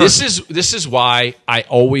getting hurt? This is why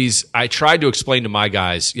I tried to explain to my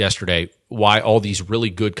guys yesterday why all these really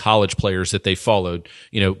good college players that they followed,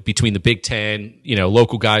 between the Big Ten,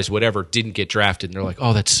 local guys, whatever, didn't get drafted. And they're like,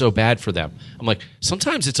 oh, that's so bad for them. I'm like,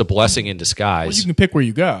 sometimes it's a blessing in disguise. Well, you can pick where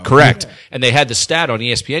you go. Correct. Yeah. And they had the stat on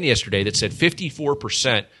ESPN yesterday that said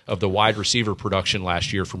 54% of the wide receiver production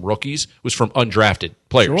last year from rookies was from undrafted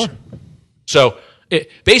players. Sure. So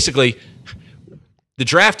basically, the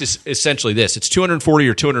draft is essentially this. It's 240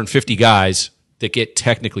 or 250 guys that get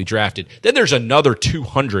technically drafted. Then there's another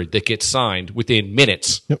 200 that get signed within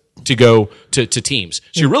minutes to go to teams.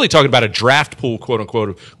 So you're really talking about a draft pool, quote unquote,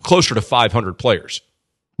 of closer to 500 players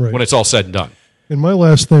when it's all said and done. And my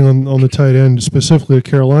last thing on the tight end, specifically at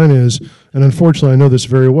Carolina, is, and unfortunately I know this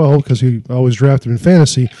very well because he always drafted in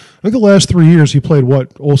fantasy, I think the last 3 years he played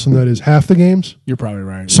Olsen, that is half the games? You're probably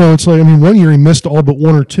right. So it's like, 1 year he missed all but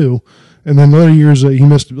 1 or 2. and then other years he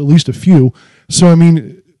missed at least a few. So I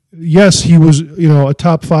mean, yes, he was a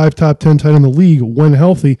top 5, top 10 tight end in the league when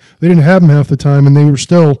healthy. They didn't have him half the time, and they were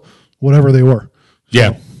still whatever they were.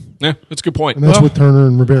 Yeah. Yeah, that's a good point. And that's with Turner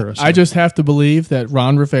and Rivera. So. I just have to believe that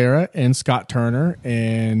Ron Rivera and Scott Turner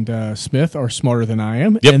and Smith are smarter than I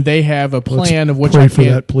am, and they have a plan of which pray I for can't.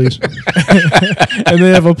 that, please. And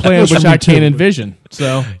they have a plan which I can't envision.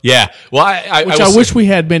 So, yeah. Well, I wish we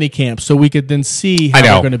had many camps so we could then see how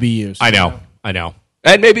they're going to be used. I know.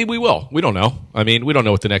 And maybe we will. We don't know. I mean, we don't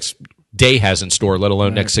know what the next day has in store, let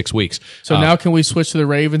alone next 6 weeks. So now can we switch to the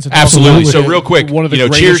Ravens? And absolutely. So real quick, one of the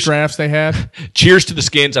greatest drafts they had. Cheers to the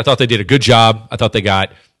Skins. I thought they did a good job. I thought they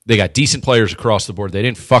got decent players across the board. They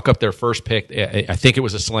didn't fuck up their first pick. I think it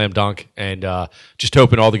was a slam dunk, and just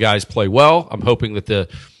hoping all the guys play well. I'm hoping that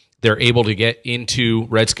they're able to get into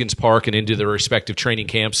Redskins Park and into their respective training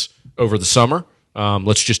camps over the summer.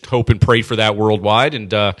 Let's just hope and pray for that worldwide,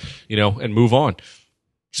 and and move on.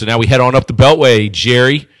 So now we head on up the Beltway,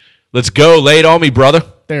 Jerry. Let's go. Lay it on me, brother.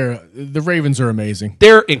 The Ravens are amazing.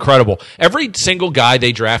 They're incredible. Every single guy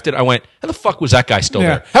they drafted, I went, how the fuck was that guy still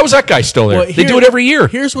there? How was that guy still there? They do it every year.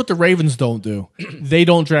 Here's what the Ravens don't do. They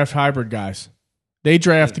don't draft hybrid guys. They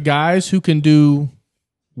draft guys who can do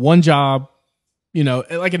one job,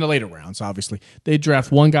 like in the later rounds, obviously. They draft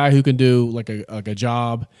one guy who can do like a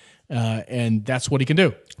job, and that's what he can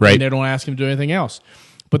do. Right. And they don't ask him to do anything else.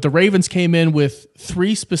 But the Ravens came in with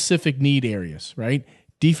 3 specific need areas, right?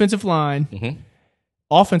 Defensive line,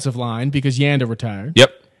 offensive line because Yanda retired.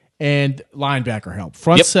 Yep. And linebacker help.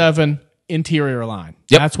 Front 7, interior line.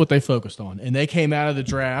 Yep. That's what they focused on. And they came out of the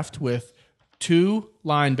draft with 2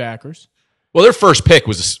 linebackers. Well, their first pick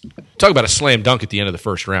was talk about a slam dunk at the end of the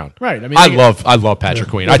first round. Right. I mean, I love Patrick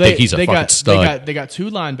Queen. I think he's a fucking stud. They got 2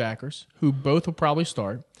 linebackers who both will probably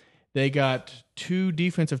start. They got 2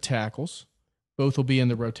 defensive tackles. Both will be in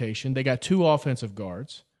the rotation. They got 2 offensive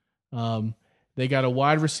guards. They got a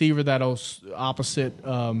wide receiver that'll opposite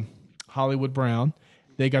Hollywood Brown.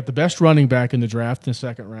 They got the best running back in the draft in the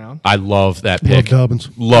second round. I love that pick. Love Dobbins.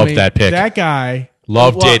 Loved that pick. That guy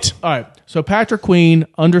loved it. All right. So Patrick Queen,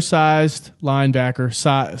 undersized linebacker,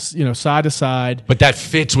 side to side. But that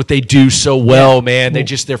fits what they do so well, man.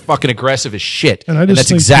 They're fucking aggressive as shit. And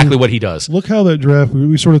that's exactly what he does. Look how that draft,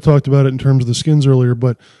 we sort of talked about it in terms of the Skins earlier,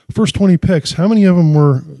 but first 20 picks, how many of them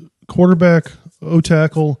were quarterback,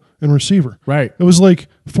 O-tackle, and receiver? Right. It was like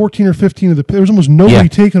 14 or 15 of the picks. There was almost nobody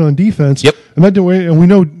taken on defense. Yep. And we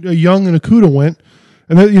know Young and Okudah went,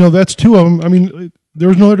 and that's 2 of them. I mean, there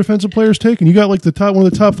was no other defensive players taken. You got like one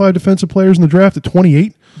of the top 5 defensive players in the draft at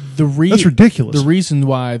 28. That's ridiculous. The reason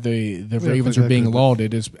why the Ravens are being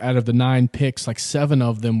lauded is out of the 9 picks, like 7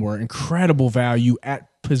 of them were incredible value at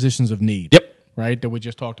positions of need. Yep. Right, that we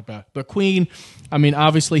just talked about. But Queen, I mean,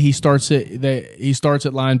 obviously he starts at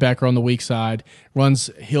linebacker on the weak side.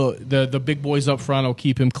 The big boys up front will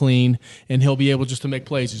keep him clean, and he'll be able just to make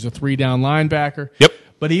plays. He's a 3-down linebacker. Yep.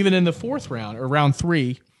 But even in the 4th round or round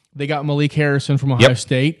 3. They got Malik Harrison from Ohio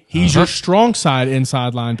State. He's your strong side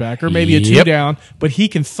inside linebacker, maybe a 2-down, but he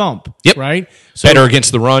can thump. Yep. Right? So, better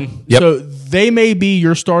against the run. Yep. So they may be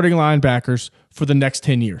your starting linebackers for the next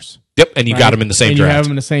 10 years. Yep. And you got them in the same draft. You have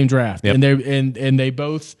them in the same draft. Yep. And they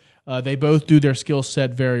both do their skill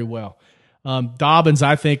set very well. Dobbins,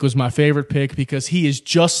 I think, was my favorite pick because he is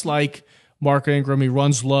just like Mark Ingram. He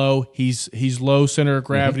runs low. He's low center of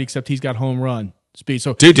gravity, except he's got home run speed.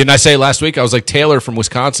 So, dude, didn't I say last week? I was like, Taylor from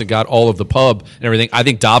Wisconsin got all of the pub and everything. I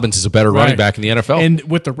think Dobbins is a better running back in the NFL. And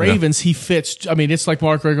with the Ravens, he fits. I mean, it's like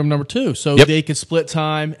Mark Ingram number 2. So they can split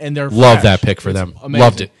time, and they're love that pick for them. Amazing.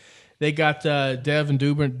 Loved it. They got Devin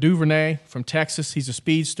Duvernay from Texas. He's a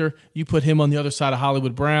speedster. You put him on the other side of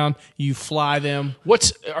Hollywood Brown. You fly them.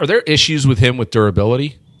 Are there issues with him with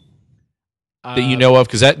durability? That you know of?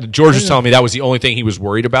 Because George was telling me that was the only thing he was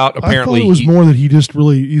worried about. Apparently, I thought it was more that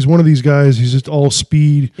he's one of these guys. He's just all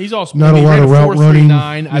speed. He's also not a lot of route running.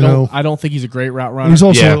 I don't think he's a great route runner. And he's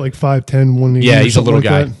also like 5'10" when he's a little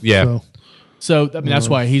guy. So I mean, that's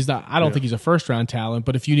why he's not. I don't think he's a first round talent.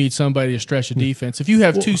 But if you need somebody to stretch a defense, if you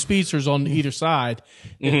have 2 speedsters on either side,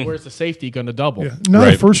 then where's the safety going to double? Yeah. Not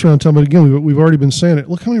a first round talent, but again, we've already been saying it.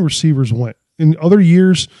 Look how many receivers went in other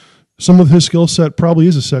years. Some of his skill set probably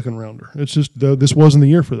is a second rounder. It's just this wasn't the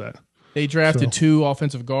year for that. They drafted 2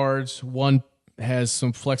 offensive guards. One has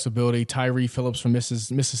some flexibility. Tyree Phillips from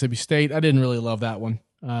Mississippi State. I didn't really love that one.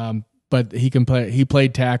 but he can play. He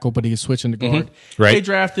played tackle, but he can switch into guard. Right. They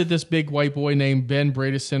drafted this big white boy named Ben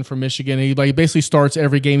Bredesen from Michigan. He basically starts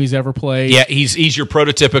every game he's ever played. Yeah, he's your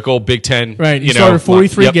prototypical Big Ten. Right. He started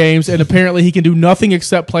 43 games, and apparently he can do nothing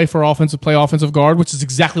except play offensive guard, which is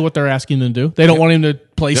exactly what they're asking him to do. They don't want him to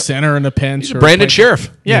play center in the pinch. Brandon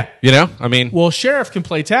Sheriff. Yeah. I mean. Well, Sheriff can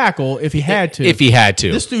play tackle if he had to. If he had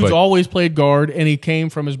to. This dude's always played guard, and he came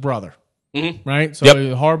from his brother. Right? So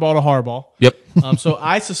hardball to hardball. Yep. So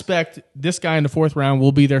I suspect this guy in the 4th round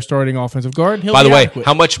will be their starting offensive guard. By the way,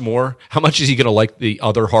 how much is he going to like the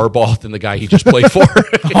other Harbaugh than the guy he just played for?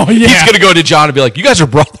 Oh, yeah. He's going to go to John and be like, you guys are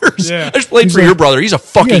brothers? Yeah. I just played for your brother. He's a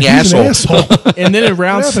fucking he's an asshole. And then in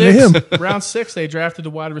round What happened to 6, they drafted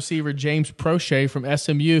the wide receiver James Prochet from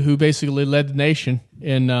SMU, who basically led the nation.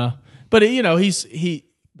 But he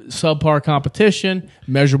subpar competition.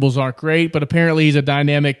 Measurables aren't great, but apparently he's a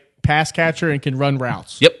dynamic pass catcher and can run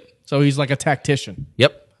routes. Yep. So he's like a tactician.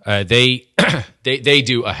 Yep. They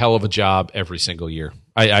do a hell of a job every single year.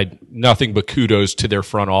 I nothing but kudos to their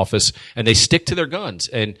front office, and they stick to their guns.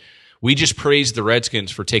 And we just praised the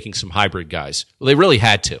Redskins for taking some hybrid guys. Well, they really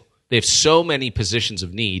had to. They have so many positions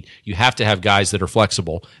of need. You have to have guys that are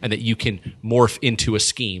flexible and that you can morph into a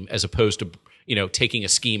scheme as opposed to taking a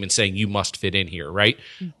scheme and saying you must fit in here, right?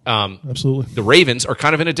 Absolutely. The Ravens are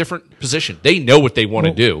kind of in a different position. They know what they want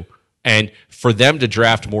to do, and for them to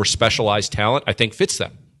draft more specialized talent, I think fits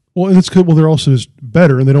them. Well, and it's good. Well, they're also just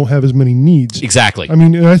better, and they don't have as many needs. Exactly. I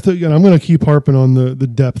mean, and I think, and I'm going to keep harping on the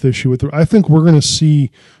depth issue with. I think we're going to see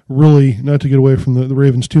really, not to get away from the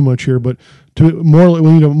Ravens too much here, but we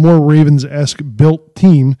need a more Ravens-esque built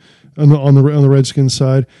team on the Redskins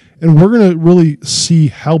side, and we're going to really see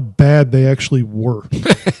how bad they actually were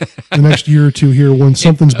the next year or two here when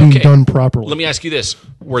something's being done properly. Let me ask you this: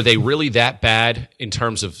 were they really that bad in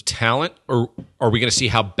terms of talent, or are we going to see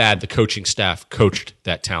how bad the coaching staff coached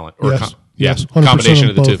that talent? Or yes, 100% combination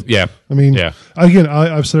of the both. two. Yeah, I mean, again,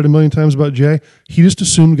 I've said it a million times about Jay. He just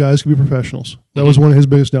assumed guys could be professionals. That was one of his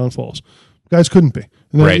biggest downfalls. Guys couldn't be.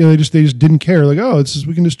 And then, right. They just didn't care. Like,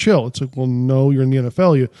 we can just chill. It's like, well, no, you're in the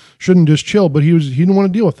NFL. You shouldn't just chill. But he didn't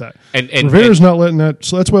want to deal with that. And Rivera's not letting that.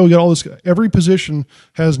 So that's why we got all this. Every position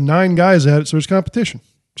has 9 guys at it, so there's competition.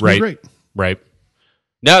 It's great. Right.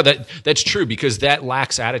 No, that's true, because that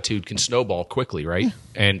lax attitude can snowball quickly, right?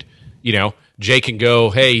 And Jay can go,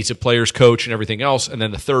 hey, he's a player's coach and everything else, and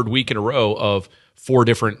then the third week in a row of 4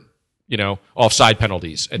 different offside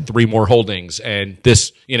penalties and 3 more holdings and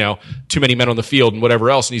this, too many men on the field and whatever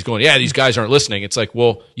else. And he's going, these guys aren't listening. It's like,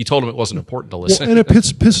 well, you told him it wasn't important to listen. Well, and it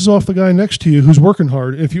pisses off the guy next to you who's working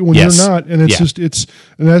hard when you're not. And it's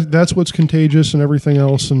that's what's contagious and everything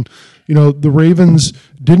else. And, the Ravens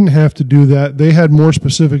didn't have to do that. They had more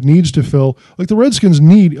specific needs to fill. Like the Redskins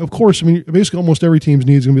need, of course, basically almost every team's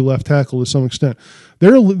need is going to be left tackle to some extent.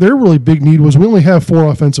 Their really big need was we only have 4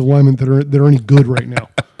 offensive linemen that are any good right now.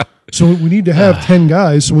 So we need to have 10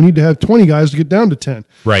 guys. So we need to have 20 guys to get down to 10.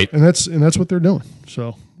 Right. And that's what they're doing.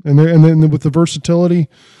 So and then with the versatility,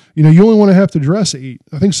 you only want to have to dress 8.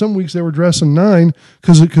 I think some weeks they were dressing 9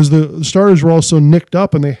 because the starters were also nicked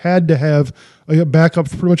up and they had to have a backup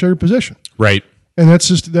for pretty much every position. Right. And that's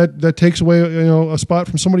just that takes away a spot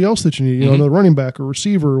from somebody else that you need, the running back or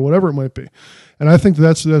receiver or whatever it might be. And I think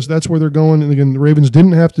that's where they're going. And again, the Ravens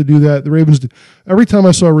didn't have to do that. The Ravens every time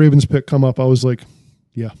I saw a Ravens pick come up, I was like,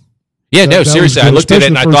 yeah. Yeah, no, seriously. I looked at it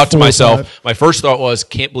and I thought to myself, 5. my first thought was,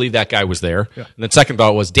 can't believe that guy was there. Yeah. And then second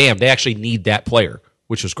thought was, damn, they actually need that player,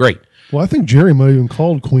 which was great. Well, I think Jerry might have even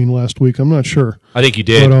called Queen last week. I'm not sure. I think you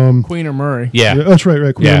did. But, Queen or Murray. Yeah. That's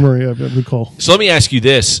right. Queen or Murray. Yeah, good call. So let me ask you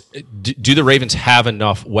this. Do the Ravens have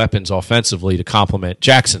enough weapons offensively to complement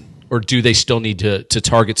Jackson? Or do they still need to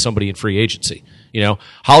target somebody in free agency?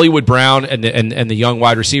 Hollywood Brown and the young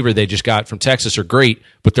wide receiver they just got from Texas are great,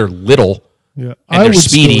 but they're little. Yeah, and they're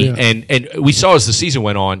speedy, and we saw as the season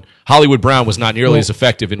went on, Hollywood Brown was not nearly as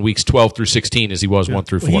effective in weeks 12 through 16 as he was 1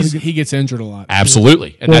 through 4. He gets injured a lot.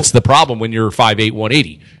 Absolutely, and that's the problem when you're 5'8",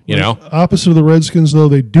 180. Opposite of the Redskins, though,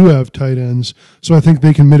 they do have tight ends, so I think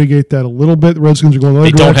they can mitigate that a little bit. The Redskins are going the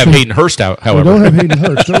other direction. They don't have Hayden Hurst out, however. They don't have Hayden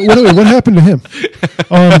Hurst. What happened to him?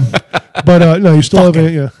 But no, you still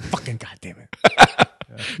have fucking goddamn it.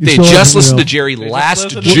 They just listened to Jerry last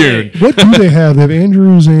June. What do they have? They have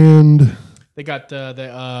Andrews and. They got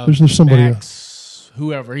there's somebody Max,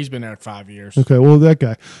 whoever. He's been there 5 years. Okay, well that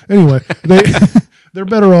guy. Anyway, they're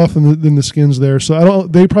better off than the Skins there. So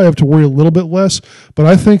they probably have to worry a little bit less. But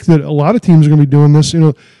I think that a lot of teams are going to be doing this.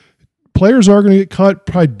 Players are going to get cut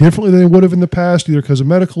probably differently than they would have in the past, either because of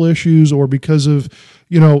medical issues or because of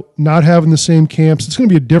not having the same camps. It's going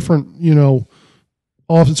to be a different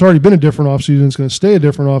It's already been a different offseason. It's going to stay a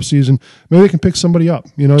different offseason. Maybe they can pick somebody up.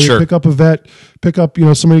 You know, Sure. they pick up a vet, pick up,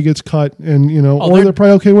 somebody gets cut, and, or they're- they're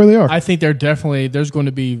probably okay where they are. I think there's going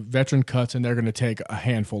to be veteran cuts, and they're going to take a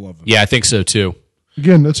handful of them. Yeah, I think so too.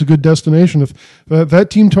 Again, that's a good destination. If that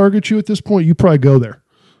team targets you at this point, you probably go there.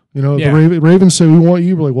 If Yeah. the Ravens say we want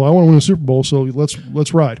you, we're like, well, I want to win a Super Bowl, so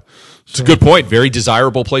let's ride. It's a good point. Very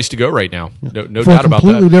desirable place to go right now. No For doubt a about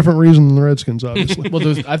completely that. different reason than the Redskins, obviously.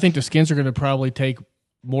 Well, I think the Skins are going to probably take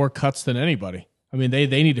more cuts than anybody. I mean, they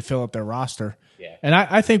need to fill up their roster. Yeah. And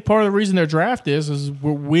I think part of the reason their draft is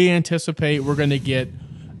we anticipate we're going to get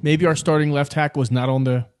maybe our starting left tackle is not on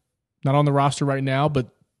the roster right now, but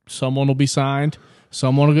someone will be signed.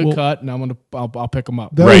 Someone will get cut, and I'll pick them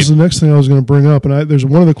up. That Right. was the next thing I was going to bring up, and there's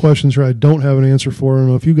one of the questions here I don't have an answer for. I don't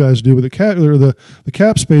know if you guys do, but the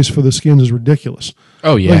cap space for the Skins is ridiculous.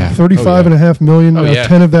 Oh yeah, Like $35.5 million. Oh, yeah.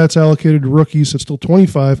 10 of that's allocated to rookies, so it's still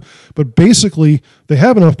 25. But basically, they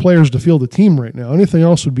have enough players to field the team right now. Anything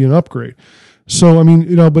else would be an upgrade. So I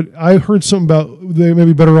mean, but I heard something about they may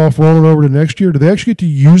be better off rolling over to next year. Do they actually get to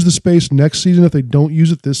use the space next season if they don't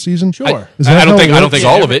use it this season? Sure. Is that I don't how it think works?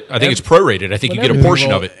 all of it. I think it's prorated. I think you get a Everything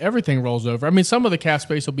portion of it. Everything rolls over. I mean, some of the cap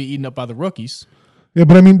space will be eaten up by the rookies. Yeah,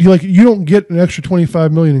 but I mean, you don't get an extra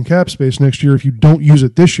 $25 million in cap space next year if you don't use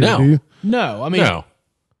it this year, No. do you? No, I mean, No.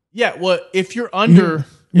 yeah. Well, if you're under,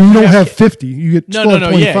 You don't have 50. You get no, still have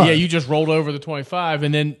 25. yeah. You just rolled over the 25,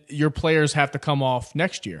 and then your players have to come off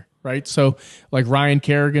next year, right? So, like Ryan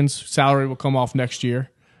Kerrigan's salary will come off next year,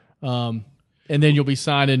 and then you'll be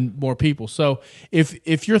signing more people. So,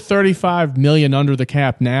 if you're 35 million under the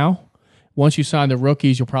cap now, once you sign the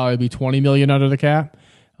rookies, you'll probably be 20 million under the cap.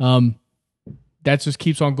 That just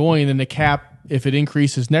keeps on going, and then the cap, if it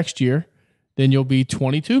increases next year, then you'll be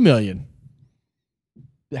 22 million.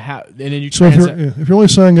 And then you So if you're only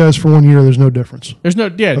signing guys for 1 year, there's no difference. there's no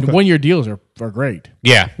 1 year deals are great.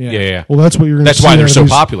 Yeah. Well, that's what you're going to. That's why they're so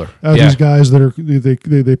popular. Out of Yeah. these guys that are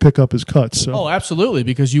they pick up as cuts. So Oh, absolutely,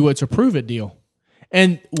 because it's a prove it deal.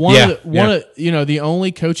 And Yeah, of the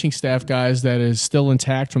only coaching staff guys that is still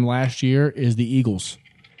intact from last year is the Eagles.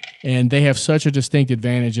 And they have such a distinct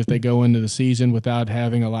advantage if they go into the season without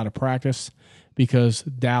having a lot of practice, because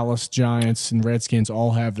Dallas, Giants, and Redskins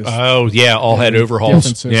all have this. Oh yeah, all had overhauls.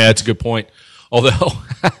 differences. Yeah, that's a good point. Although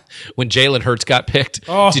when Jalen Hurts got picked,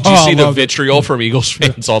 Oh, did you see I the loved it. vitriol from Eagles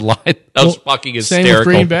fans online? That was fucking Same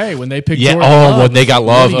hysterical. with Green Bay when they picked Yeah. Jordan Oh, Love. when they got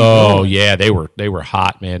Love. What are you Oh doing? yeah, they were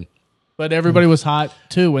hot, man. But everybody was hot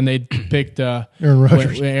too when they picked Aaron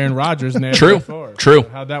Rodgers. Aaron Rodgers. And they had True. Brett Favre. True.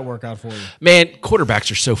 How'd that work out for you? Man,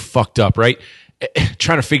 quarterbacks are so fucked up, right?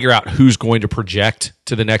 Trying to figure out who's going to project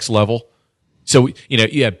to the next level. So,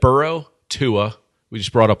 you had Burrow, Tua. We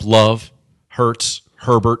just brought up Love, Hurts,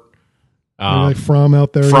 Herbert, like Fromm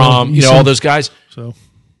out there, Fromm, Eason. all those guys. So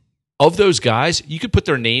Of those guys, you could put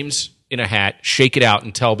their names in a hat, shake it out,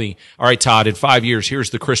 and tell me, all right, Todd, in 5 years, here's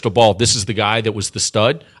the crystal ball. This is the guy that was the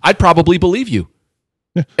stud. I'd probably believe you.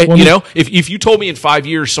 And, Well, if you told me in 5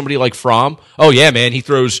 years somebody like Fromm, oh yeah, man, he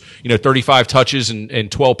throws 35 touches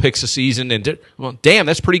and 12 picks a season, and well, damn,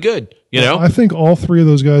 that's pretty good. I think all three of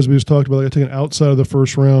those guys we just talked about, that got taken outside of the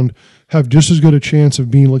first round, have just as good a chance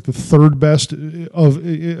of being like the third best of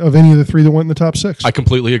any of the three that went in the top six. I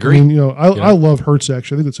completely I agree. mean, I love Hurts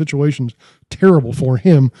actually. I think the situation's terrible for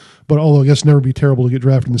him, but although I guess never be terrible to get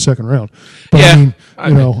drafted in the second round. But Yeah. I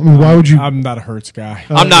mean, why would you? I'm not a Hurts guy.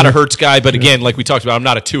 I'm not a Hurts guy, but again, like we talked about, I'm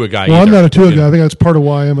not a Tua guy Well, either. I'm not a Tua guy. I think that's part of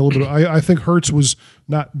why I'm a little bit. I think Hurts was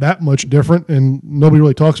not that much different, and nobody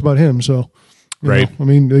really talks about him. So, you Right. know, I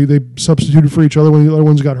mean, they substituted for each other when the other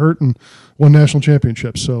ones got hurt and won national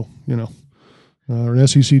championships. So, or an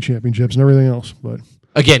SEC championships and everything else. But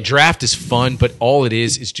Again, draft is fun, but all it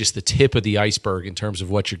is just the tip of the iceberg in terms of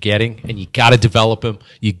what you're getting, and you got to develop them.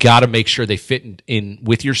 You got to make sure they fit in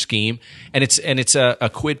with your scheme, and it's a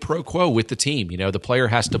quid pro quo with the team. The player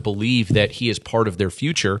has to believe that he is part of their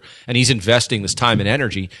future, and he's investing this time and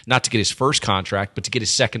energy not to get his first contract, but to get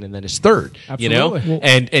his second and then his third. Absolutely.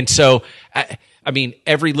 And so. I mean,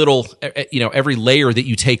 every little, every layer that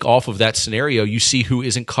you take off of that scenario, you see who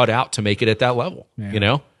isn't cut out to make it at that level. And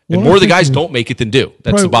Well, more I of the think guys don't make it than do.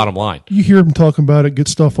 That's the bottom line. You hear them talking about it, get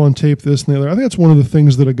stuff on tape, this and the other. I think that's one of the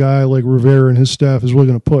things that a guy like Rivera and his staff is really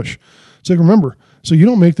going to push. It's like, remember, so you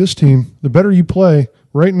don't make this team, the better you play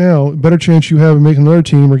right now, the better chance you have of making another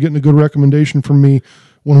team or getting a good recommendation from me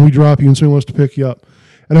when we drop you and somebody wants to pick you up.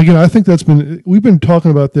 And again, I think we've been talking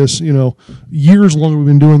about this, years longer we've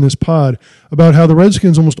been doing this pod, about how the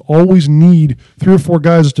Redskins almost always need 3 or 4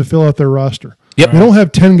 guys to fill out their roster. Yep. They don't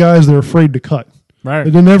have 10 guys they're afraid to cut. Right.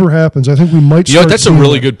 It never happens. I think we might. You know, start that's a seeing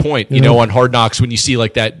really that. good point. You know, on Hard Knocks, when you see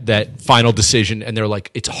like that final decision, and they're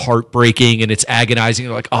like, it's heartbreaking and it's agonizing.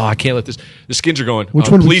 They're like, oh, I can't let this. The Skins are going. Which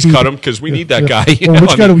one do we please keep? cut him because we need that guy. You Well, know,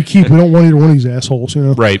 which I guy do mean, we keep? We don't want either one of these assholes. You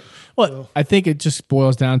know. right? Well, I think it just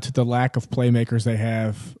boils down to the lack of playmakers they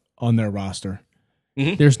have on their roster.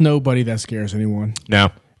 There's nobody that scares anyone.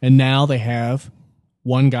 No. And now they have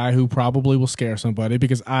one guy who probably will scare somebody,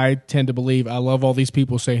 because I tend to believe, I love all these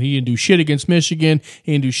people saying he didn't do shit against Michigan,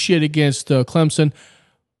 he didn't do shit against Clemson.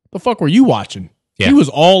 The fuck were you watching? Yeah. He was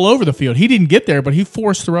all over the field. He didn't get there, but he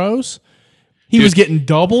forced throws. He was getting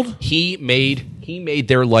doubled. He made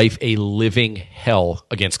their life a living hell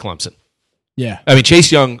against Clemson. Yeah. I mean,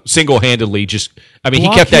 Chase Young single-handedly he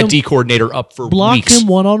Block kept that him- D coordinator up for Block weeks. him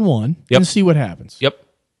one-on-one Yep. and see what happens. Yep.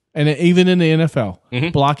 And even in the NFL,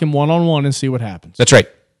 block him one-on-one and see what happens. That's right.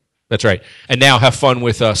 That's right. And now have fun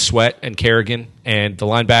with Sweat and Kerrigan and the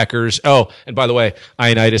linebackers. Oh, and by the way,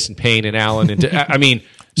 Ioannidis and Payne and Allen. And I mean,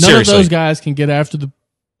 None seriously. of those guys can get after the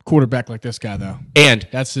quarterback like this guy, though. And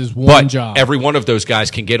That's his but one job. every one of those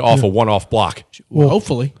guys can get off a one-off block. Well,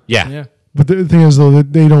 hopefully. Yeah. But the thing is, though,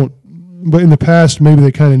 that they don't. But in the past, maybe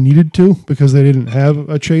they kind of needed to because they didn't have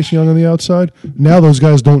a Chase Young on the outside. Now those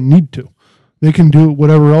guys don't need to. They can do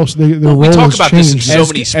whatever else. Their we role talk has about this in changed. so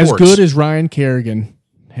many As sports. good as Ryan Kerrigan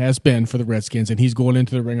has been for the Redskins, and he's going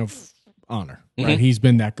into the Ring of Honor, right? He's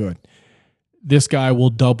been that good. This guy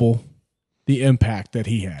will double the impact that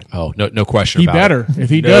he had. Oh, no question He about better it. if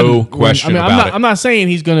he No doesn't. question I'm about not, it. I'm not saying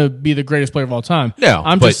he's going to be the greatest player of all time. No,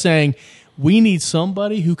 I'm but- just saying we need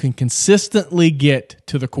somebody who can consistently get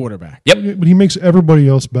to the quarterback. Yep. But he makes everybody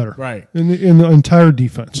else better. Right. In the entire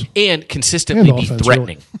defense. And consistently And be offense,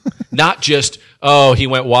 threatening. Not just, he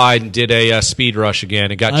went wide and did a speed rush again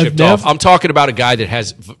and got I've chipped nev- off. I'm talking about a guy that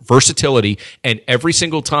has versatility, and every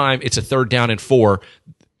single time it's a 3rd down and 4,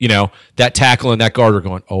 you know, that tackle and that guard are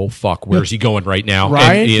going, oh, fuck, where's he going right now?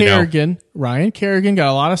 Ryan And, you know, Kerrigan got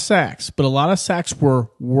a lot of sacks, but a lot of sacks were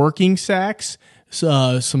working sacks.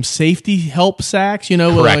 Some safety help sacks, you know,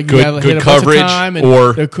 Correct. like Good- you gotta good hit a bunch of coverage, time and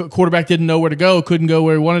or- the quarterback didn't know where to go, couldn't go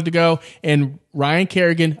where he wanted to go, and Ryan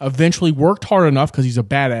Kerrigan eventually worked hard enough because he's a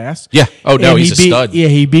badass. Yeah. Oh, no, And he's he a stud. Yeah,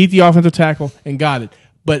 he beat the offensive tackle and got it.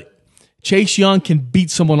 But Chase Young can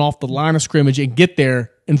beat someone off the line of scrimmage and get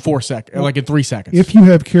there in 4 seconds, like in 3 seconds. If you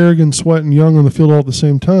have Kerrigan, Sweat, and Young on the field all at the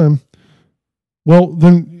same time, well,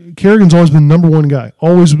 then Kerrigan's always been the number one guy.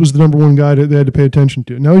 Always was the number one guy that they had to pay attention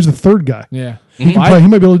to. Now he's the 3rd guy. yeah. He might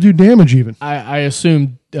be able to do damage even. I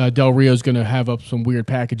assume Del Rio's going to have up some weird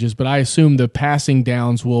packages, but I assume the passing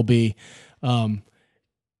downs will be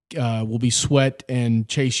Sweat and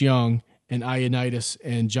Chase Young and Ioannidis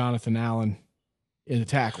and Jonathan Allen in the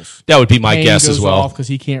tackles. that would be my Payne guess goes as well. because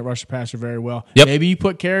he can't rush the passer very well. Yep. Maybe you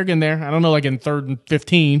put Kerrigan there. I don't know, like in 3rd and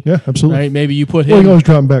 15. Yeah, absolutely. Right? Maybe you put Well, him. he always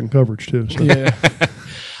dropping back in coverage too. So. Yeah.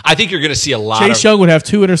 I think you're going to see a lot Chase of. Young would have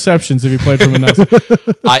 2 interceptions if he played from enough.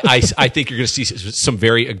 I think you're going to see some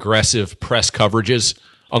very aggressive press coverages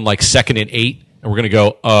on like 2nd and 8, and we're going to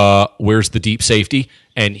go, where's the deep safety?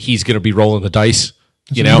 And he's going to be rolling the dice.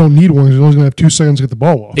 You You know, don't need one. He's only going to have 2 seconds to get the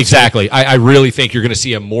ball off. exactly. I really think you're going to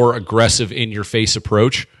see a more aggressive, in your face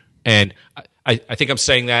approach, and I think I'm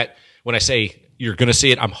saying that when I say you're going to see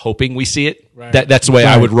it, I'm hoping we see it. Right. That's the way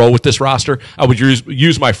I would roll with this roster. I would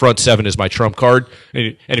use my front 7 as my trump card,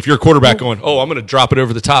 and if you're a quarterback going, I'm going to drop it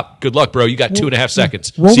over the top. Good luck, bro. You got 2.5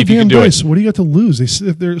 seconds. Roll See the if you damn can do dice. it. What do you got to lose?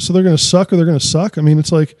 They're going to suck or they're going to suck. I mean,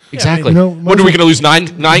 it's like Exactly. You know, what are we going to lose?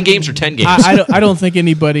 Nine games or 10 games? I don't think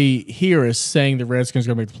anybody here is saying the Redskins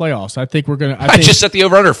are going to make the playoffs. I think we're going to. I just set the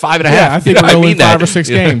over under 5.5. Yeah, I think You know, we're going to mean win that. 5 or 6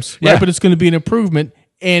 Yeah. games, right? Yeah. But it's going to be an improvement,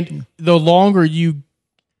 and the longer you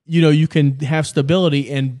can have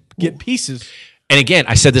stability and get pieces. And again,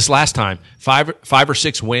 I said this last time: five or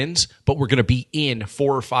 6 wins, but we're going to be in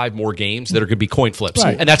 4 or 5 more games that are going to be coin flips,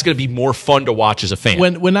 Right. and that's going to be more fun to watch as a fan.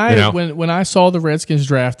 When I you know? when I saw the Redskins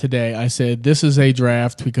draft today, I said this is a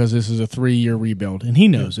draft because this is a 3-year rebuild, and he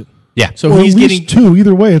knows it. Yeah. So or he's at least getting 2.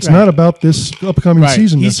 Either way, it's not about this upcoming right.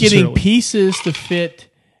 season. He's getting necessarily. pieces to fit.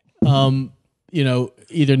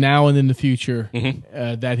 Either now and in the future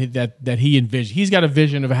Mm-hmm. that he envisions. He's got a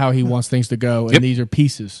vision of how he wants things to go, and these are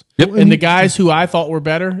pieces. Yep. And the guys who I thought were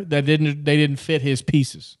better they didn't fit his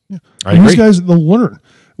pieces. I And these agree. guys, they'll learn.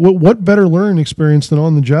 What better learning experience than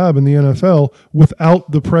on the job in the NFL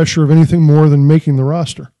without the pressure of anything more than making the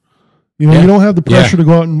roster? You know, Yeah. you don't have the pressure Yeah. to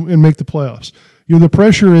go out and make the playoffs. You know, the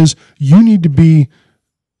pressure is you need to be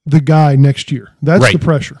the guy next year. That's Right. the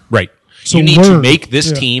pressure. Right. So you need to learn. make this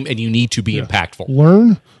Yeah. team, and you need to be impactful.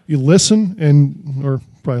 Learn, you listen, or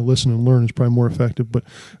probably listen and learn is probably more effective. But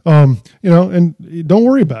and don't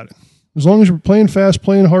worry about it. As long as you're playing fast,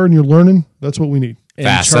 playing hard, and you're learning, that's what we need.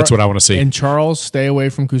 Fast. That's what I want to see. And Charles, stay away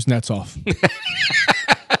from Kuznetsov.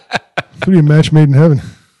 Could be a match made in heaven.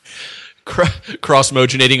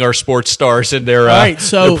 Cross-moginating our sports stars and their,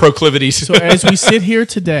 so, their proclivities. So as we sit here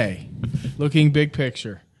today, looking big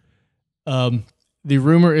picture, the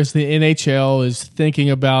rumor is the NHL is thinking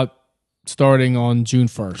about starting on June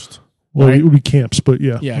 1st. Well, right? it would be camps, but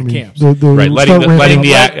yeah. Yeah, camps. Right, letting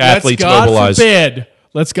the athletes mobilize.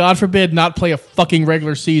 Let's God forbid not play a fucking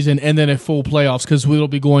regular season and then a full playoffs because we'll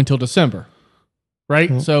be going till December.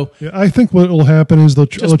 Right? So yeah, I think what will happen is they'll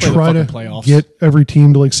try to playoffs. Get every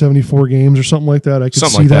team to like 74 games or something like that. I could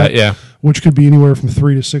see that, yeah. Which could be anywhere from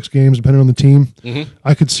 3 to 6 games depending on the team. Mm-hmm.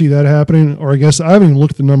 I could see that happening. Or I guess I haven't even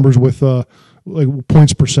looked at the numbers with like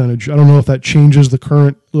points percentage. I don't know if that changes the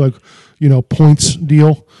current points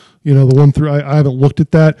deal. The one through I haven't looked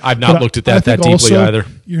at that. I've not looked at that deeply also, either.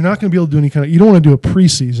 You're not going to be able to do any kind of. You don't want to do a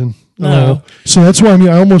preseason. No. So that's why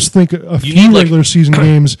I almost think a few regular season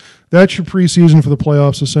games. That's your preseason for the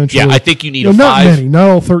playoffs, essentially. Yeah, I think you need a not 5. many, not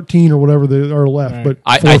all 13 or whatever they are left, Right. but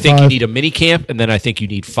I think you need a mini camp, and then I think you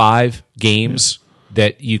need 5 games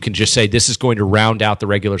that you can just say this is going to round out the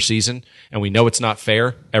regular season, and we know it's not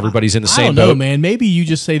fair. Everybody's in the same boat. I don't know, man. Maybe you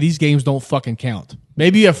just say these games don't fucking count.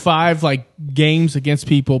 Maybe you have 5 games against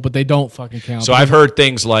people, but they don't fucking count. So I've heard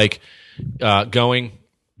things like doing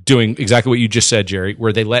exactly what you just said, Jerry,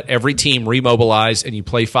 where they let every team remobilize and you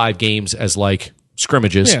play 5 games as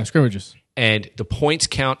scrimmages. Yeah, scrimmages. And the points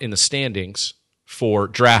count in the standings for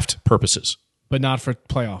draft purposes. But not for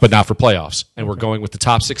playoffs. And we're going with the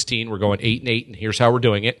top 16. We're going 8-8, and here's how we're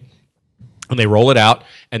doing it. And they roll it out,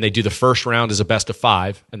 and they do the first round as a best of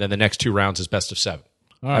 5, and then the next 2 rounds as best of 7.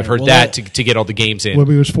 Right, I've heard that to get all the games in. Well,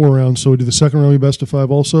 it was 4 rounds, so do the second round be best of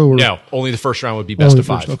 5 also? Or? No, only the first round would be best of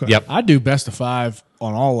 5. Okay. Yep. I do best of 5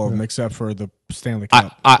 on all of them except for the Stanley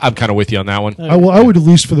Cup. I'm kind of with you on that one. I would at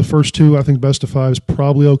least for the first 2. I think best of 5 is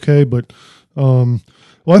probably okay, but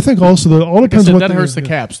I think also all depends on what that hurts the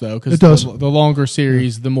Caps though, because it does. The longer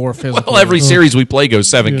series, the more physical. Well, every series we play goes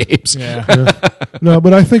 7 games. Yeah. No,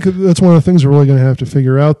 but I think that's one of the things we're really going to have to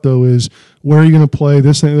figure out, though, is where are you going to play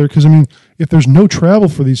this and there? Because, if there's no travel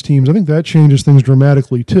for these teams, I think that changes things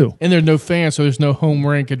dramatically, too. And there's no fans, so there's no home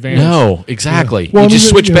rink advantage. No, exactly. Yeah. Well, you just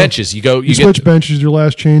switch benches. You switch benches, your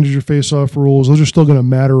last changes, your face-off rules. Those are still going to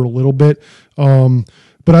matter a little bit. But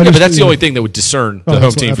that's the only thing that would discern the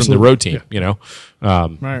home team from the road team, Right.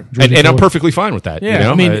 And I'm perfectly fine with that.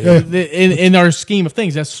 Yeah, in our scheme of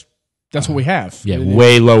things, that's what we have. Yeah,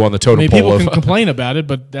 way low on the totem pole. People can complain about it,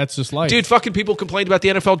 but that's just life. Dude, fucking people complained about the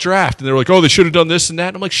NFL draft, and they're like, oh, they should have done this and that.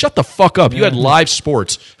 And I'm like, shut the fuck up. You had live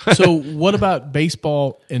sports. So what about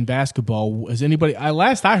baseball and basketball? Has anybody,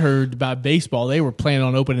 last I heard about baseball, they were planning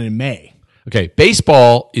on opening in May. Okay,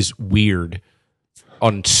 baseball is weird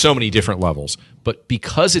on so many different levels, but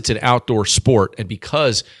because it's an outdoor sport and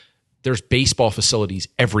because there's baseball facilities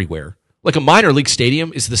everywhere, like a minor league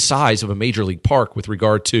stadium is the size of a major league park with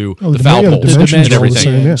regard to the foul poles and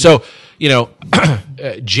everything. So,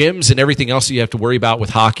 gyms and everything else you have to worry about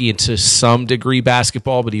with hockey and to some degree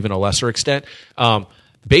basketball, but even a lesser extent,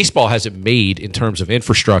 baseball has it made in terms of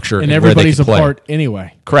infrastructure and everybody's apart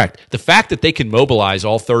anyway. Correct. The fact that they can mobilize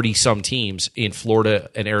all 30-some teams in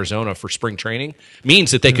Florida and Arizona for spring training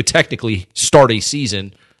means that they could technically start a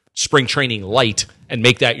season spring training light and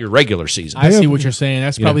make that your regular season. I see what you're saying.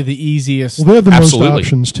 That's probably the easiest. Well, they have the Absolutely. most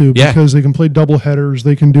options, too, because they can play double headers.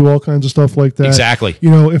 They can do all kinds of stuff like that. Exactly.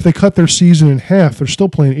 If they cut their season in half, they're still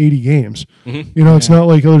playing 80 games. Mm-hmm. It's not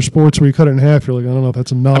like other sports where you cut it in half. You're like, I don't know if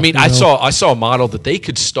that's enough. I saw a model that they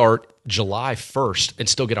could start July 1st and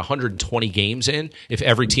still get 120 games in if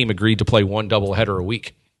every team agreed to play one doubleheader a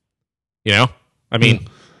week.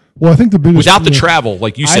 Well, I think the biggest without the travel,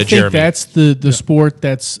 like you said, Jeremy. I think that's the sport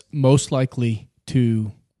that's most likely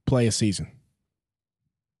to play a season.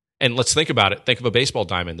 And let's think about it. Think of a baseball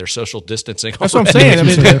diamond. They're social distancing. That's what I'm saying.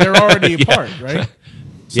 They're already apart, right?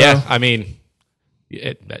 So, that makes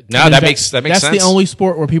sense. That's the only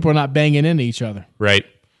sport where people are not banging into each other. Right.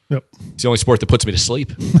 Yep. It's the only sport that puts me to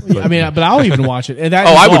sleep. But I'll even watch it. And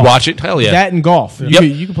I would watch it. Hell yeah. That and golf.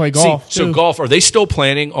 You can play golf. So golf, are they still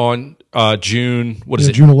planning on June? What is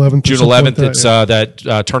it? June 11th. June 11th. It's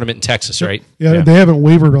that tournament in Texas, right? Yeah, they haven't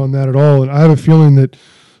wavered on that at all. And I have a feeling that,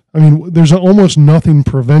 there's almost nothing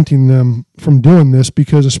preventing them from doing this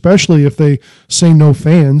because especially if they say no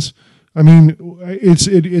fans,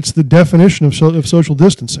 it's the definition of social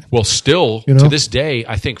distancing. Well, still, to this day,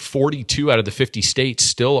 I think 42 out of the 50 states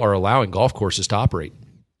still are allowing golf courses to operate.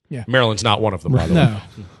 Yeah. Maryland's not one of them, by the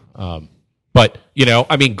way. But,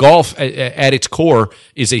 golf at its core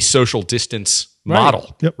is a social distance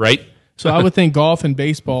model, right? So I would think golf and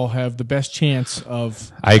baseball have the best chance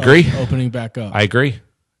of I agree. opening back up. I agree.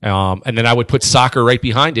 And then I would put soccer right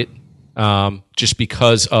behind it, just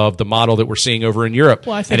because of the model that we're seeing over in Europe.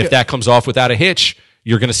 Well, I think and if that comes off without a hitch,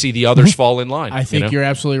 you're going to see the others fall in line. I think you're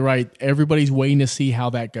absolutely right. Everybody's waiting to see how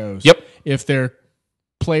that goes. Yep. If their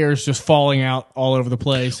players just falling out all over the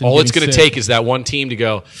place. And all it's going to sick. take is that one team to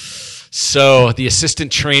go, so the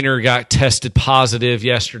assistant trainer got tested positive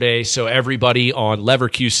yesterday, so everybody on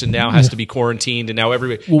Leverkusen now has to be quarantined, and now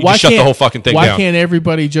everybody you just shut the whole fucking thing down. Why can't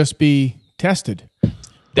everybody just be tested?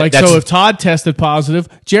 Like, that's- so if Todd tested positive,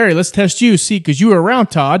 Jerry, let's test you, see, because you were around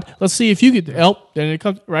Todd. Let's see if you could help. Then it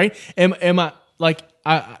comes, right? Am I, like,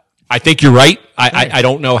 I think you're right. I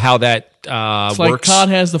don't know how that it's works. like Todd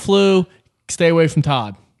has the flu, stay away from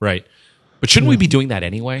Todd. Right. But shouldn't we be doing that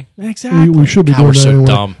anyway? Exactly. We should be God, doing we're that so anyway.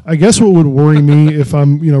 dumb. I guess what would worry me if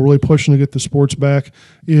I'm really pushing to get the sports back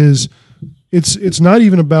is it's not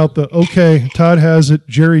even about the okay, Todd has it,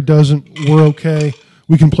 Jerry doesn't, we're okay,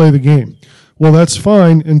 we can play the game. Well, that's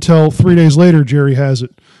fine until 3 days later Jerry has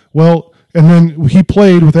it. Well, and then he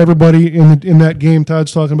played with everybody in that game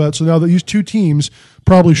Todd's talking about. So now these two teams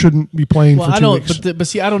probably shouldn't be playing for 2 weeks. But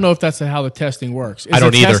see, I don't know if that's how the testing works. Is I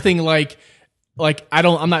don't the either. testing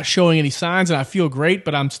I'm not showing any signs and I feel great,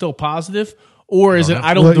 but I'm still positive? Or is it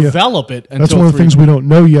I don't Well, yeah. develop it until That's one of the 3 things we don't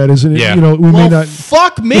know yet, isn't it? Yeah. We may Well, not.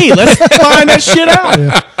 fuck me. Let's find that shit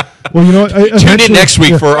out. Well, Tune in next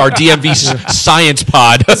week for our DMV science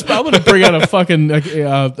pod. I'm going to bring out a fucking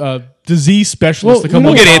disease specialist to come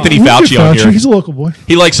we'll on get the Anthony pod. Fauci on here. He's a local boy.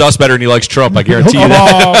 He likes us better than he likes Trump. I guarantee you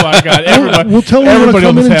that. Oh my god! Everybody, We'll tell him everybody to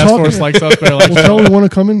on come the in and task talk. force likes us better. Like We'll tell him we want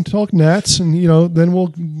to come in and talk Nats, and then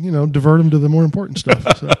we'll divert him to the more important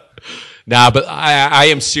stuff. So. Nah, but I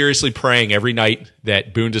am seriously praying every night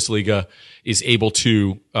that Bundesliga is able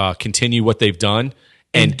to continue what they've done.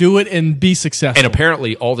 and do it and be successful. And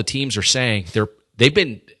apparently all the teams are saying they've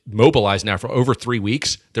been mobilized now for over 3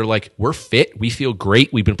 weeks. They're like, we're fit. We feel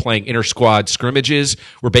great. We've been playing inter-squad scrimmages.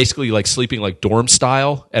 We're basically like sleeping like dorm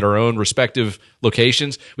style at our own respective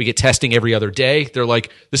locations. We get testing every other day. They're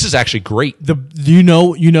like, this is actually great. You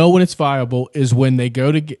know when it's viable is when they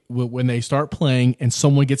when they start playing and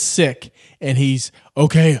someone gets sick and he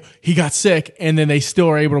got sick and then they still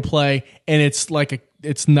are able to play and it's like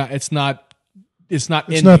it's not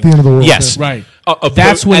the end of the world. Yes. Right.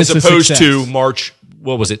 That's when, as it's a opposed success. to March,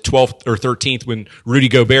 what was it, 12th or 13th, when Rudy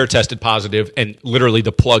Gobert tested positive and literally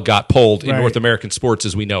the plug got pulled in Right. North American sports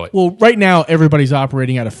as we know it. Well, right now everybody's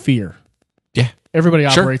operating out of fear. Yeah. Everybody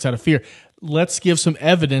Sure. operates out of fear. Let's give some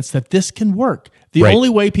evidence that this can work. The Right. only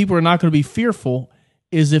way people are not going to be fearful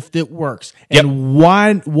is if it works. Yep. And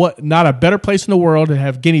not a better place in the world to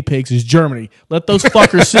have guinea pigs is Germany. Let those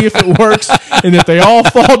fuckers see if it works. And if they all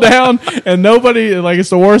fall down and nobody, like it's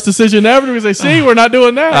the worst decision ever, because they see we're not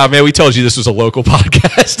doing that. Man, we told you this was a local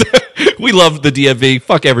podcast. We love the DMV.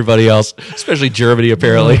 Fuck everybody else, especially Germany,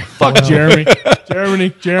 apparently. Fuck Germany.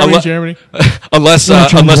 Unless,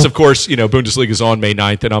 of course, Bundesliga is on May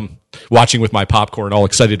 9th and I'm watching with my popcorn, all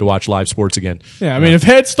excited to watch live sports again. Yeah, I mean, if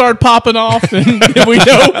heads start popping off, then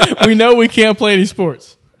we know we can't play any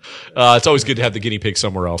sports. It's always good to have the guinea pig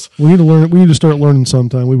somewhere else. We need to learn. We need to start learning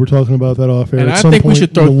sometime. We were talking about that off air. And At I some think we point,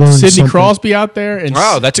 should we'll throw learn Sidney something. Crosby out there and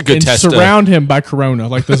Wow, that's a good and test, surround him by Corona,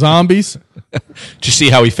 like the zombies. Did you see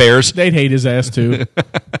how he fares? They'd hate his ass too.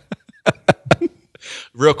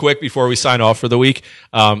 Real quick before we sign off for the week,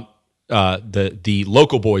 the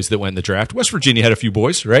local boys that went in the draft. West Virginia had a few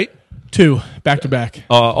boys, right? 2 back to back.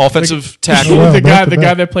 Offensive tackle. Wow, the back to guy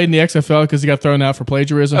back. that played in the XFL because he got thrown out for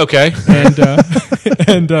plagiarism. Okay.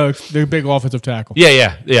 and the big offensive tackle.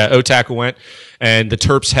 Yeah. O tackle went, and the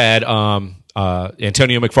Terps had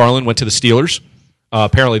Antonio McFarland went to the Steelers.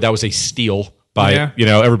 Apparently, that was a steal by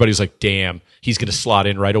everybody's like, damn, he's going to slot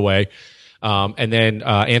in right away. And then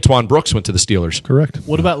Antoine Brooks went to the Steelers. Correct.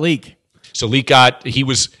 What about Leak? So he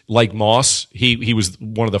was like Moss. He was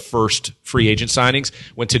one of the first free agent signings.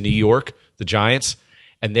 Went to New York, the Giants,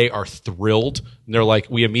 and they are thrilled. And they're like,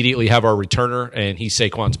 we immediately have our returner, and he's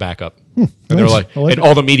Saquon's backup. And they're nice. like, I like and it.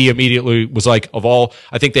 all the media immediately was like,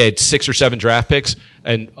 I think they had 6 or 7 draft picks,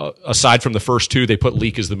 and aside from the first 2, they put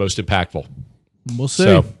Leak as the most impactful. We'll see.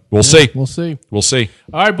 So we'll see. We'll see. We'll see.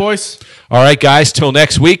 All right, boys. All right, guys. Till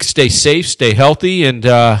next week. Stay safe. Stay healthy, and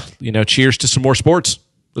cheers to some more sports.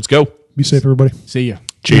 Let's go. Be safe, everybody. See ya.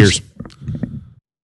 Cheers.